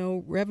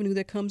 revenue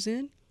that comes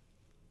in?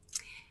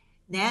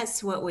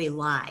 That's what we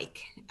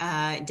like.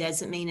 It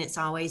doesn't mean it's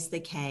always the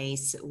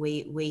case.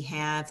 We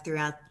have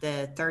throughout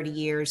the 30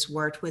 years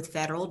worked with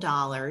federal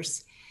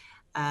dollars.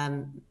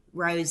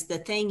 Rose, the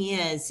thing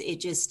is,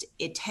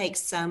 it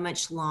takes so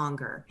much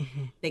longer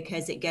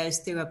because it goes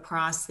through a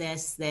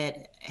process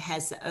that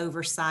has the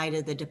oversight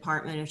of the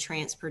Department of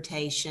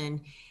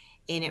Transportation,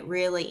 and it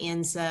really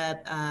ends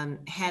up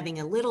having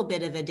a little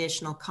bit of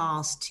additional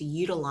cost to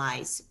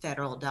utilize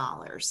federal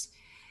dollars.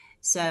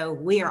 So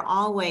we are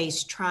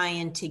always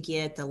trying to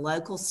get the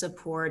local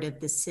support of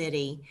the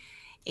city,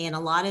 and a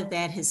lot of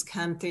that has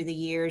come through the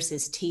years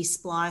as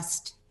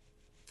T-SPLOST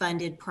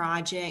funded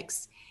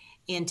projects.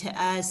 And to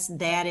us,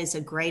 that is a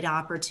great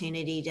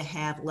opportunity to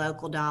have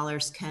local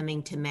dollars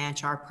coming to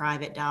match our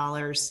private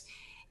dollars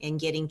and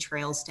getting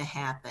trails to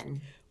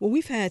happen. Well,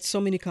 we've had so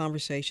many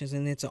conversations,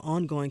 and it's an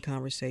ongoing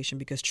conversation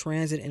because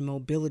transit and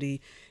mobility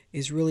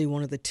is really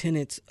one of the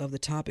tenets of the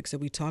topics that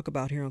we talk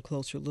about here on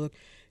Closer Look.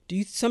 Do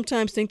you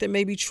sometimes think that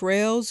maybe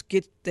trails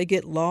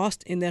get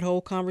lost in that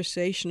whole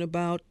conversation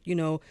about,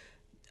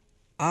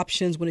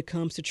 options when it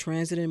comes to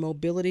transit and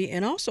mobility,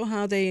 and also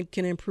how they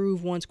can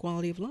improve one's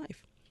quality of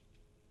life?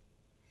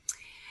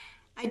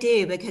 I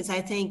do, because I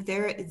think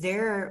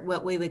they're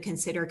what we would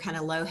consider kind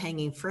of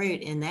low-hanging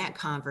fruit in that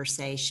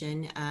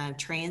conversation.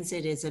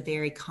 Transit is a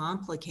very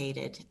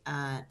complicated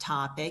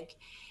topic,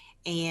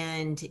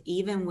 and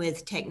even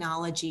with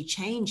technology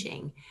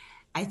changing,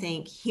 I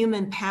think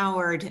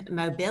human-powered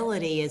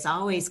mobility is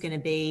always going to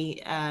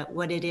be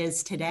what it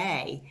is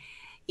today.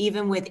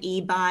 Even with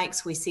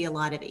e-bikes, we see a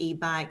lot of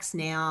e-bikes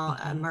now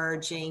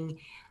emerging.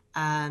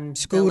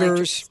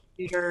 Scooters.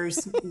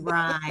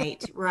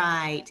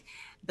 Right.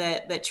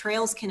 But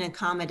trails can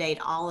accommodate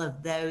all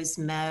of those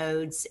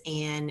modes,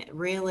 and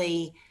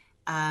really,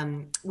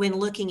 when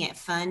looking at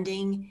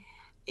funding,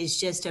 is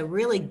just a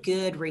really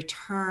good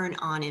return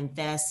on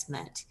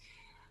investment.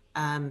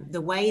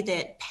 The way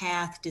that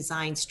PATH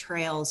designs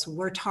trails,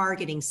 we're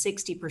targeting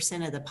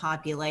 60% of the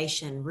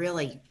population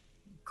really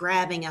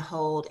grabbing a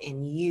hold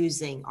and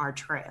using our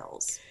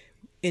trails.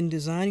 In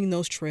designing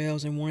those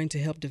trails and wanting to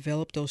help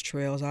develop those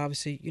trails,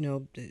 obviously,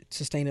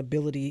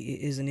 sustainability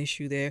is an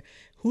issue there.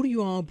 Who do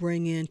you all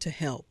bring in to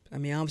help? I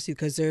mean, obviously,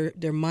 because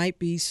there might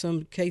be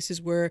some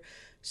cases where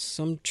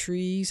some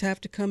trees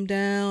have to come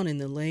down in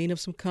the lane of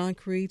some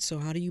concrete. So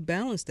how do you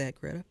balance that,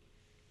 Greta?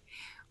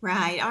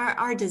 Right.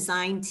 Our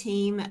design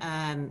team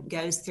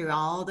goes through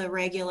all the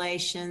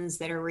regulations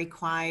that are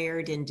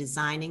required in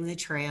designing the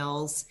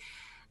trails.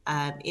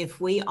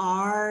 If we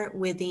are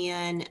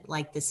within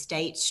like the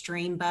state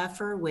stream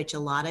buffer, which a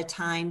lot of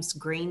times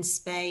green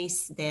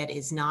space that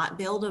is not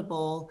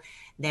buildable,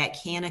 that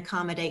can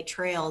accommodate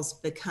trails,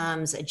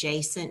 becomes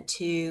adjacent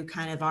to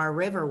kind of our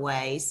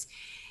riverways.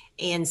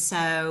 And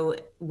so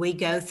we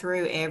go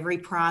through every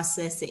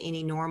process that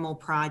any normal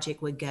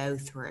project would go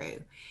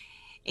through.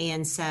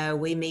 And so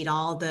we meet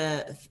all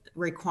the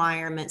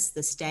requirements,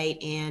 the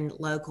state and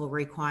local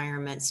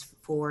requirements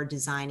for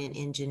design and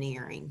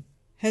engineering.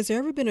 Has there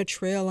ever been a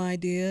trail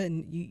idea,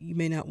 and you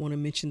may not want to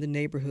mention the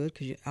neighborhood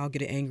because I'll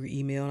get an angry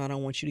email and I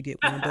don't want you to get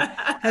one, but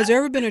has there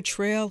ever been a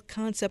trail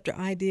concept or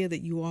idea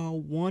that you all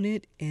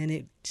wanted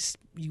and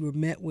you were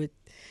met with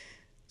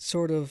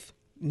sort of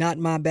not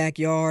my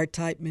backyard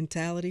type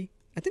mentality?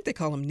 I think they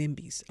call them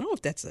NIMBYs. I don't know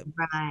if that's a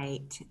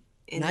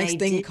nice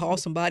thing to call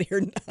somebody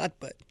or not,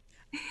 but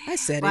I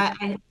said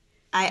it.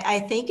 I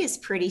think it's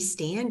pretty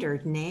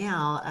standard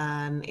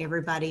now.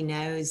 Everybody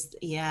knows,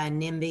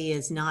 NIMBY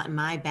is not in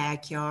my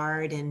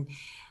backyard. And,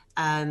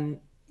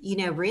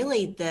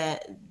 really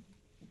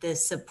the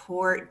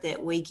support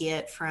that we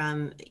get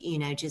from,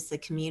 just the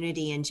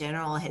community in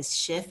general has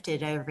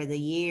shifted over the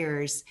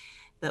years.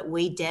 But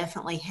we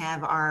definitely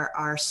have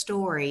our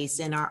stories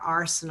and our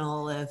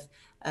arsenal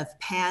of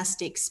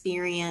past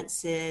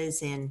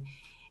experiences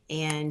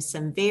and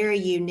some very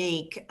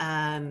unique,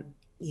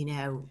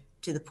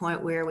 to the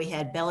point where we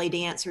had belly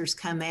dancers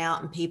come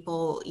out and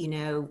people,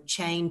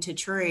 chained to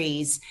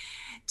trees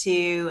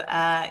to,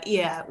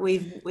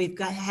 we've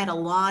had a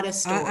lot of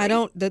stories. I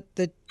don't,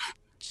 the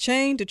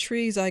chained to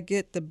trees, I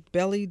get. The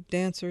belly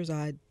dancers,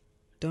 I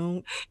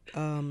don't.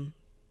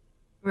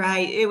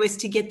 Right. It was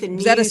to get the news.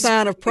 Is that a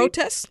sign of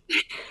protest?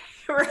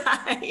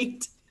 Right.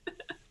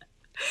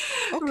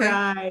 Okay.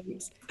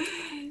 Right.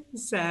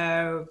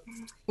 So.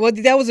 Well,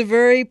 that was a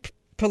very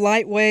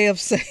polite way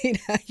of saying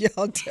how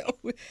y'all dealt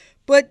with.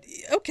 But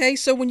okay,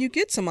 so when you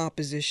get some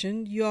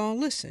opposition, you all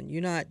listen.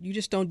 You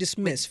just don't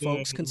dismiss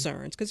folks'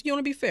 concerns because you want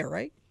to be fair,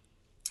 right?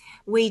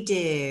 We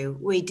do,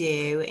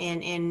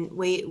 and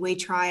we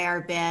try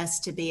our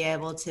best to be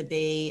able to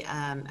be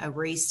a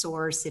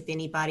resource if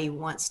anybody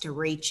wants to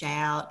reach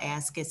out,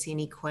 ask us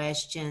any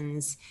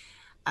questions.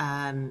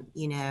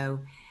 you know,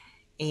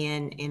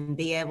 and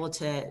be able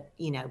to,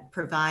 you know,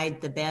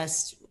 provide the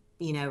best,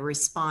 you know,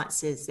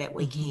 responses that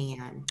we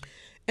can.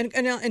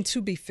 And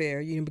to be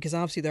fair, you know, because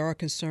obviously there are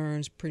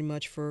concerns pretty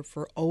much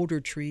for older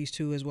trees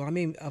too as well. I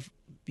mean, a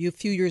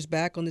few years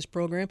back on this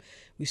program,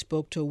 we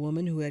spoke to a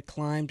woman who had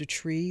climbed a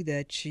tree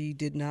that she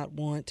did not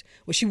want.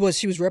 Well, she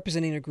was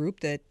representing a group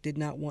that did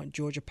not want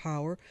Georgia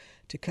Power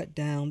to cut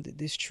down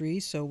this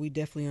tree. So we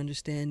definitely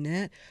understand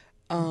that.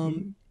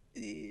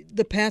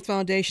 The Path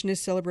Foundation is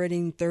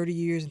celebrating 30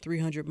 years and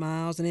 300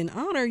 miles, and in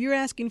honor, you're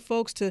asking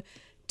folks to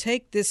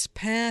take this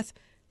Path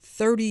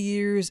 30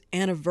 years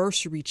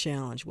anniversary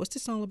challenge. What's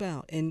this all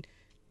about? And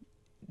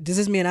does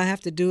this mean I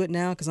have to do it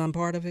now because I'm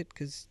part of it?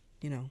 Because,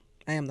 you know,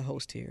 I am the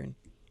host here and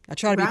I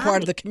try to be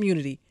part of the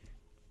community.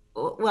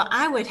 Well,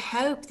 I would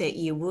hope that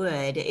you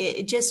would.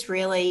 It just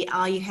really,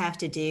 all you have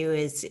to do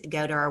is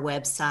go to our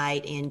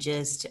website and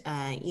just,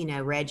 you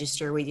know,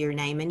 register with your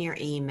name and your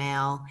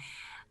email.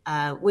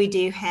 We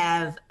do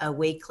have a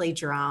weekly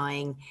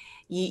drawing.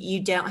 You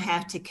don't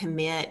have to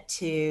commit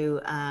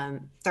to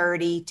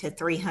 30 to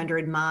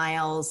 300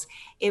 miles.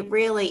 It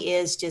really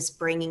is just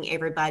bringing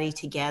everybody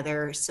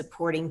together,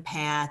 supporting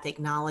Path,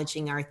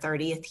 acknowledging our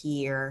 30th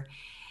year.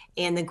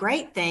 And the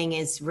great thing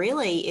is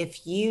really,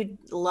 if you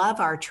love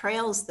our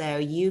trails, though,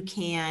 you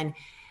can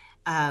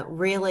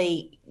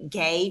really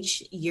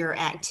gauge your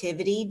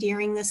activity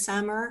during the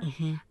summer.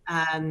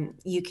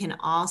 You can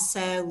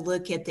also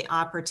look at the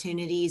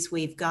opportunities.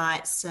 We've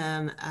got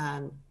some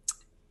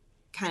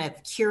kind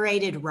of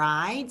curated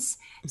rides.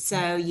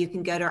 So you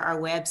can go to our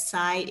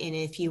website, and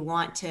if you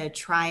want to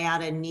try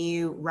out a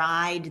new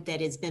ride that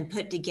has been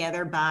put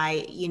together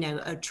by, you know,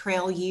 a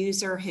trail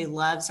user who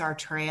loves our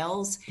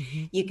trails,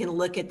 you can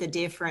look at the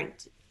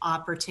different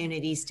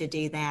opportunities to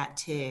do that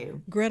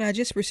too. Greta, I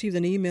just received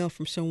an email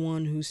from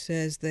someone who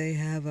says they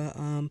have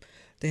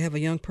a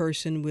young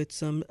person with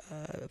some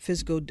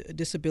physical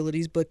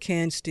disabilities, but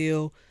can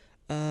still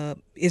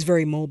is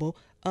very mobile.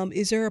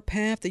 Is there a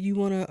path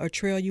that a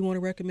trail you want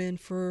to recommend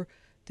for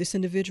this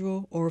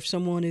individual, or if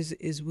someone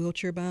is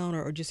wheelchair bound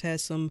or just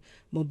has some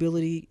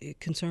mobility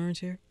concerns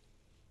here?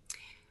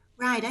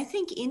 Right. I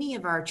think any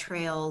of our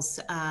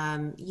trails,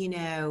 you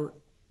know,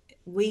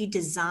 we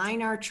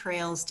design our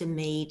trails to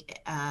meet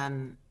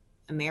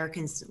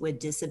Americans with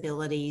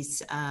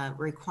disabilities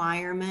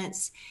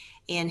requirements.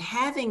 And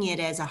having it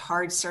as a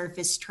hard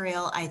surface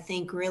trail, I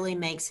think really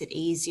makes it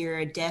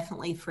easier,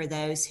 definitely for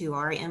those who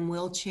are in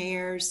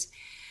wheelchairs.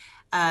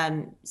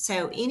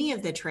 So any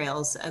of the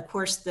trails, of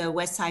course, the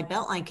West Side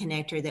Beltline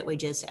connector that we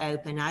just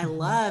opened, I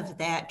love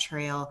that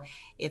trail.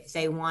 If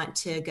they want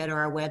to go to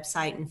our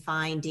website and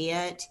find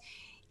it,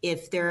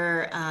 if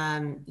they're,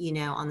 you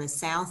know, on the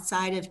south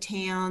side of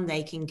town,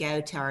 they can go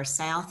to our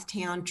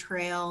Southtown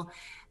Trail.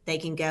 They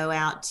can go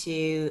out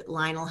to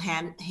Lionel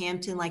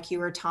Hampton, like you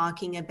were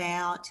talking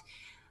about.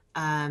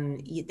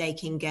 They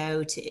can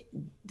go to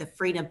the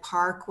Freedom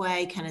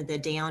Parkway, kind of the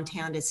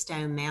downtown to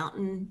Stone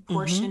Mountain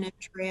portion of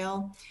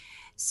trail.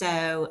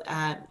 So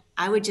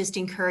I would just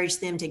encourage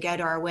them to go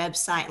to our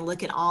website and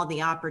look at all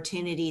the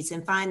opportunities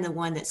and find the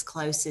one that's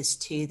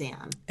closest to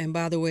them. And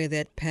by the way,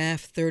 that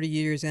Path 30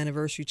 Years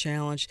Anniversary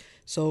Challenge,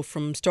 so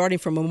starting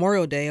from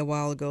Memorial Day a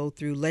while ago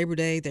through Labor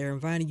Day, they're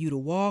inviting you to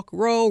walk,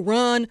 row,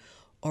 run,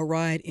 or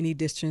ride any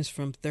distance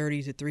from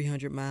 30 to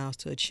 300 miles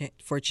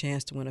for a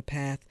chance to win a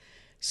Path,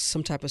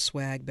 some type of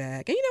swag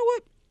bag. And you know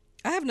what?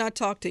 I have not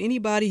talked to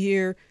anybody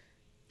here,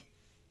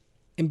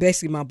 and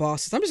basically my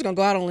bosses. I'm just going to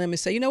go out on a limb and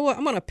say, you know what?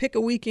 I'm going to pick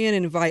a weekend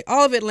and invite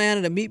all of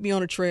Atlanta to meet me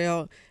on a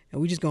trail,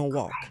 and we're just going to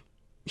walk.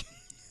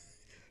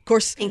 Of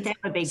course, I think that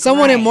would be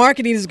someone great. in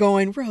marketing is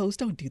going, Rose,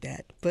 don't do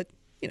that. But,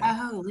 you know.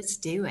 Oh, let's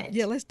do it.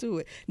 Yeah, let's do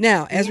it.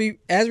 Now, as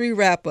we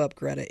wrap up,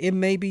 Greta, it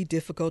may be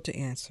difficult to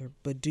answer,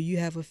 but do you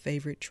have a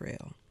favorite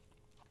trail?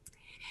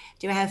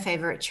 Do I have a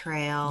favorite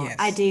trail? Yes.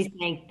 I do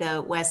think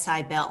the West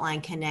Side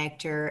Beltline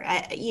connector,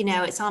 you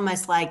know, it's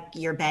almost like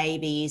your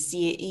babies.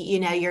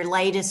 You know, your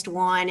latest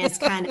one is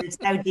kind of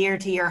so dear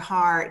to your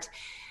heart.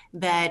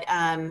 But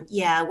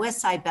yeah, West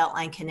Side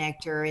Beltline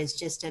connector is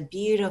just a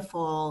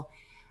beautiful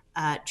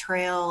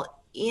trail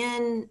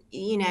in,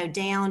 you know,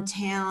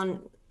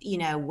 downtown, you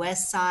know,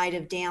 west side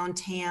of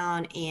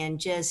downtown, and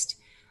just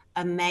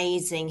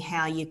amazing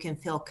how you can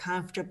feel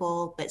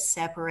comfortable but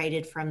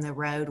separated from the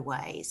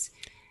roadways.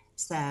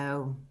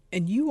 So,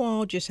 and you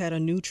all just had a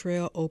new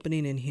trail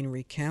opening in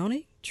Henry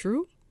County,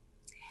 true?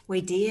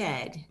 We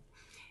did.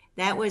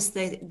 That was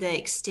the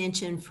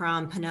extension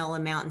from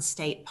Panola Mountain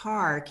State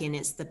Park, and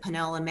it's the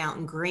Panola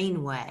Mountain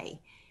Greenway.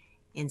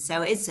 And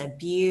so it's a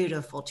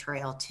beautiful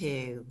trail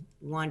too.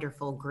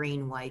 Wonderful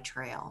greenway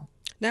trail.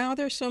 Now,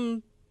 there's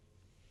some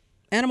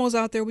animals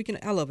out there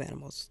I love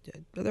animals.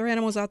 Are there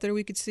animals out there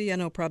we could see? I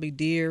know probably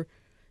deer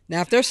Now,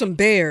 if there's some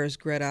bears,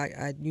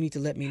 Greta, you need to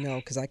let me know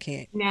because I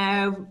can't.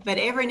 No, but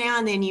every now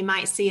and then you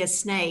might see a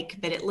snake,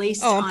 but at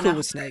least on cool a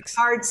with snakes.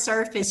 hard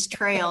surface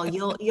trail,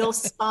 you'll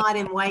spot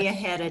him way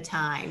ahead of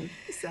time.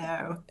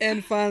 So.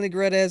 And finally,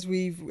 Greta, as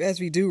we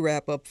do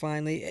wrap up,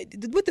 finally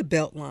with the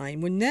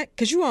Beltline,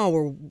 because you all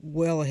were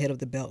well ahead of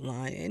the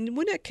Beltline, and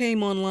when that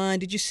came online,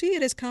 did you see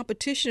it as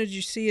competition, or did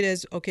you see it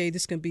as okay,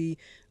 this can be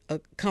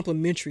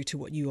complementary to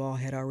what you all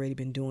had already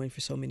been doing for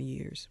so many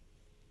years?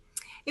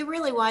 It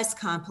really was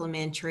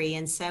complementary.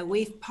 And so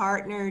we've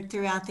partnered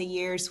throughout the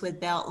years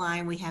with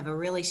Beltline. We have a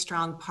really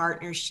strong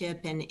partnership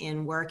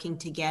in working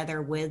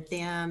together with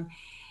them.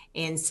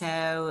 And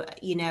so,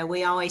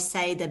 we always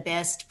say the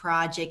best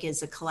project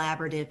is a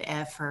collaborative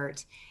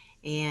effort.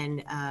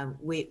 And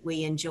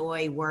we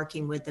enjoy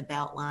working with the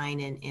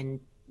Beltline, and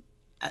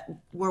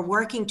we're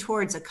working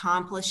towards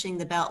accomplishing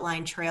the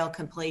Beltline Trail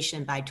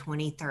completion by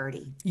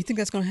 2030. You think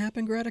that's going to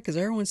happen, Greta? Because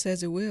everyone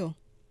says it will.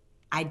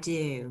 I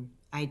do.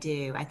 I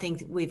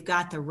think we've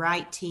got the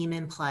right team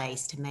in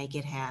place to make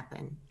it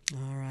happen.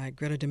 All right.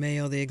 Greta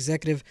DeMaio, the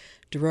Executive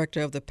Director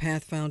of the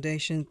PATH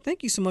Foundation.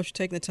 Thank you so much for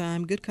taking the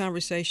time. Good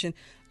conversation.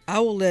 I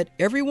will let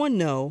everyone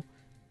know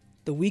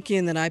the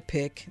weekend that I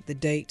pick, the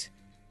date.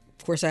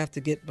 Of course, I have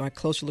to get my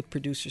Closer Look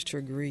producers to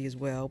agree as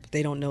well, but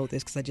they don't know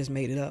this because I just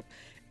made it up.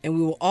 And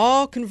we will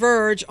all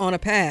converge on a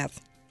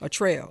path, a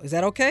trail. Is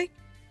that okay?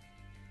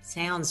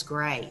 Sounds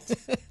great.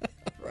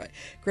 Right.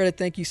 Greta,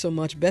 thank you so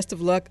much. Best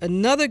of luck.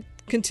 Another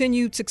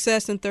continued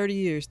success in 30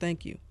 years.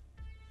 Thank you.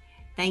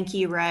 Thank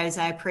you, Rose.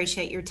 I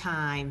appreciate your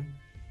time.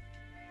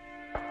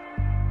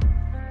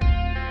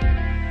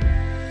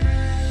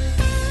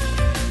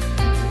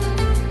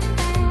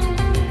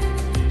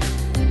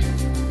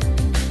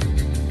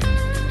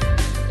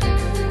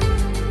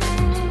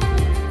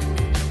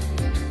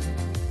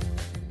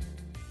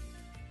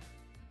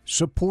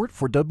 Support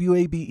for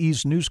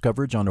WABE's news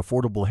coverage on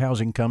affordable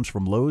housing comes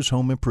from Lowe's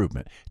Home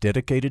Improvement,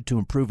 dedicated to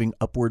improving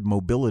upward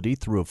mobility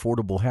through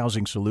affordable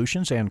housing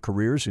solutions and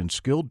careers in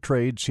skilled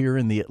trades here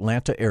in the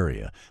Atlanta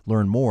area.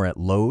 Learn more at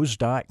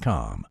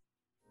Lowe's.com.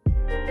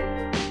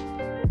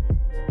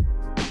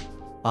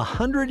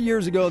 100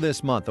 years ago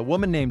this month, a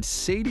woman named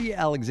Sadie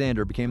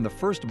Alexander became the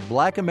first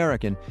Black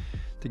American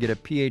to get a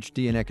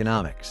PhD in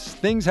economics.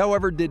 Things,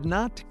 however, did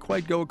not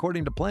quite go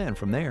according to plan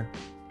from there.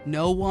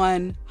 No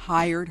one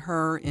hired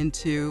her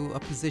into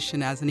a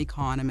position as an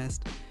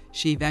economist.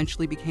 She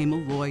eventually became a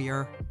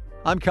lawyer.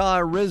 I'm Kai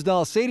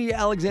Rizdal. Sadie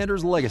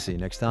Alexander's legacy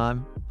next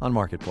time on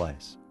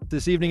Marketplace.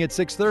 This evening at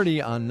 6:30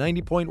 on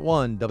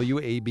 90.1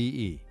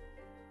 WABE.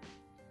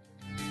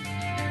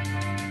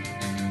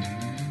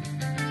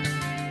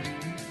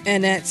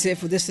 And that's it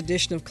for this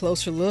edition of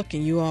Closer Look.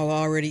 And you all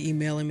are already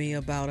emailing me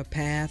about a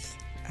path.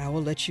 I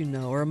will let you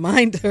know. A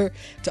reminder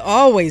to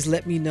always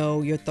let me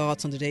know your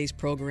thoughts on today's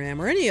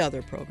program or any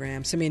other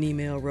program. Send me an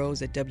email,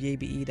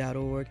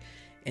 rose@wabe.org.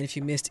 And if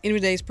you missed any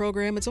of today's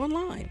program, it's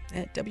online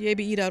at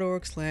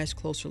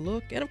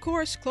wabe.org/closerlook. And of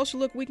course, Closer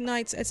Look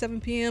weeknights at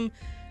 7 p.m.,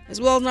 as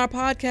well as in our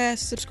podcast.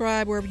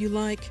 Subscribe wherever you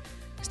like.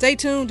 Stay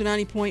tuned to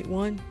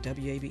 90.1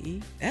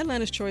 WABE,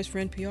 Atlanta's Choice for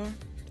NPR.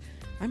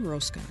 I'm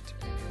Rose Scott.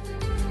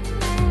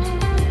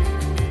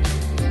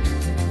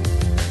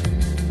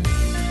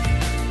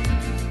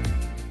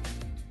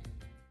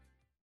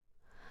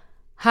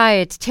 Hi,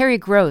 it's Terry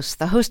Gross,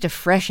 the host of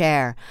Fresh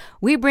Air.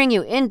 We bring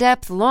you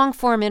in-depth,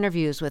 long-form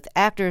interviews with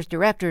actors,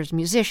 directors,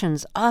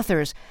 musicians,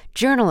 authors,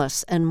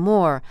 journalists, and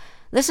more.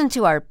 Listen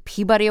to our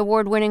Peabody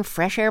Award-winning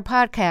Fresh Air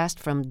podcast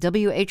from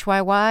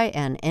WHYY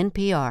and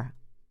NPR.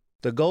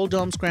 The Gold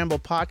Dome Scramble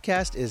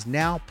podcast is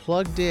now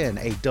plugged in,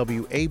 a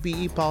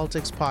WABE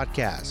Politics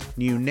podcast.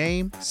 New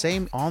name,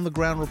 same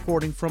on-the-ground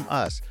reporting from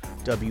us,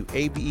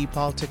 WABE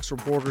Politics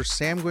reporters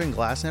Sam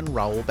Gringlass and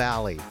Raul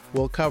Bally.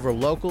 We'll cover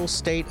local,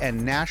 state,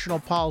 and national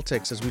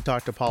politics as we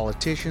talk to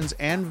politicians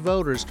and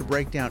voters to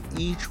break down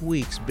each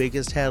week's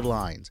biggest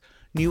headlines.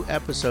 New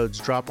episodes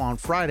drop on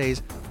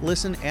Fridays.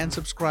 Listen and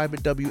subscribe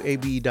at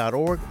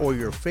WABE.org or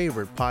your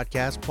favorite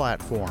podcast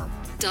platform.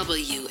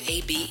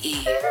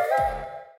 WABE.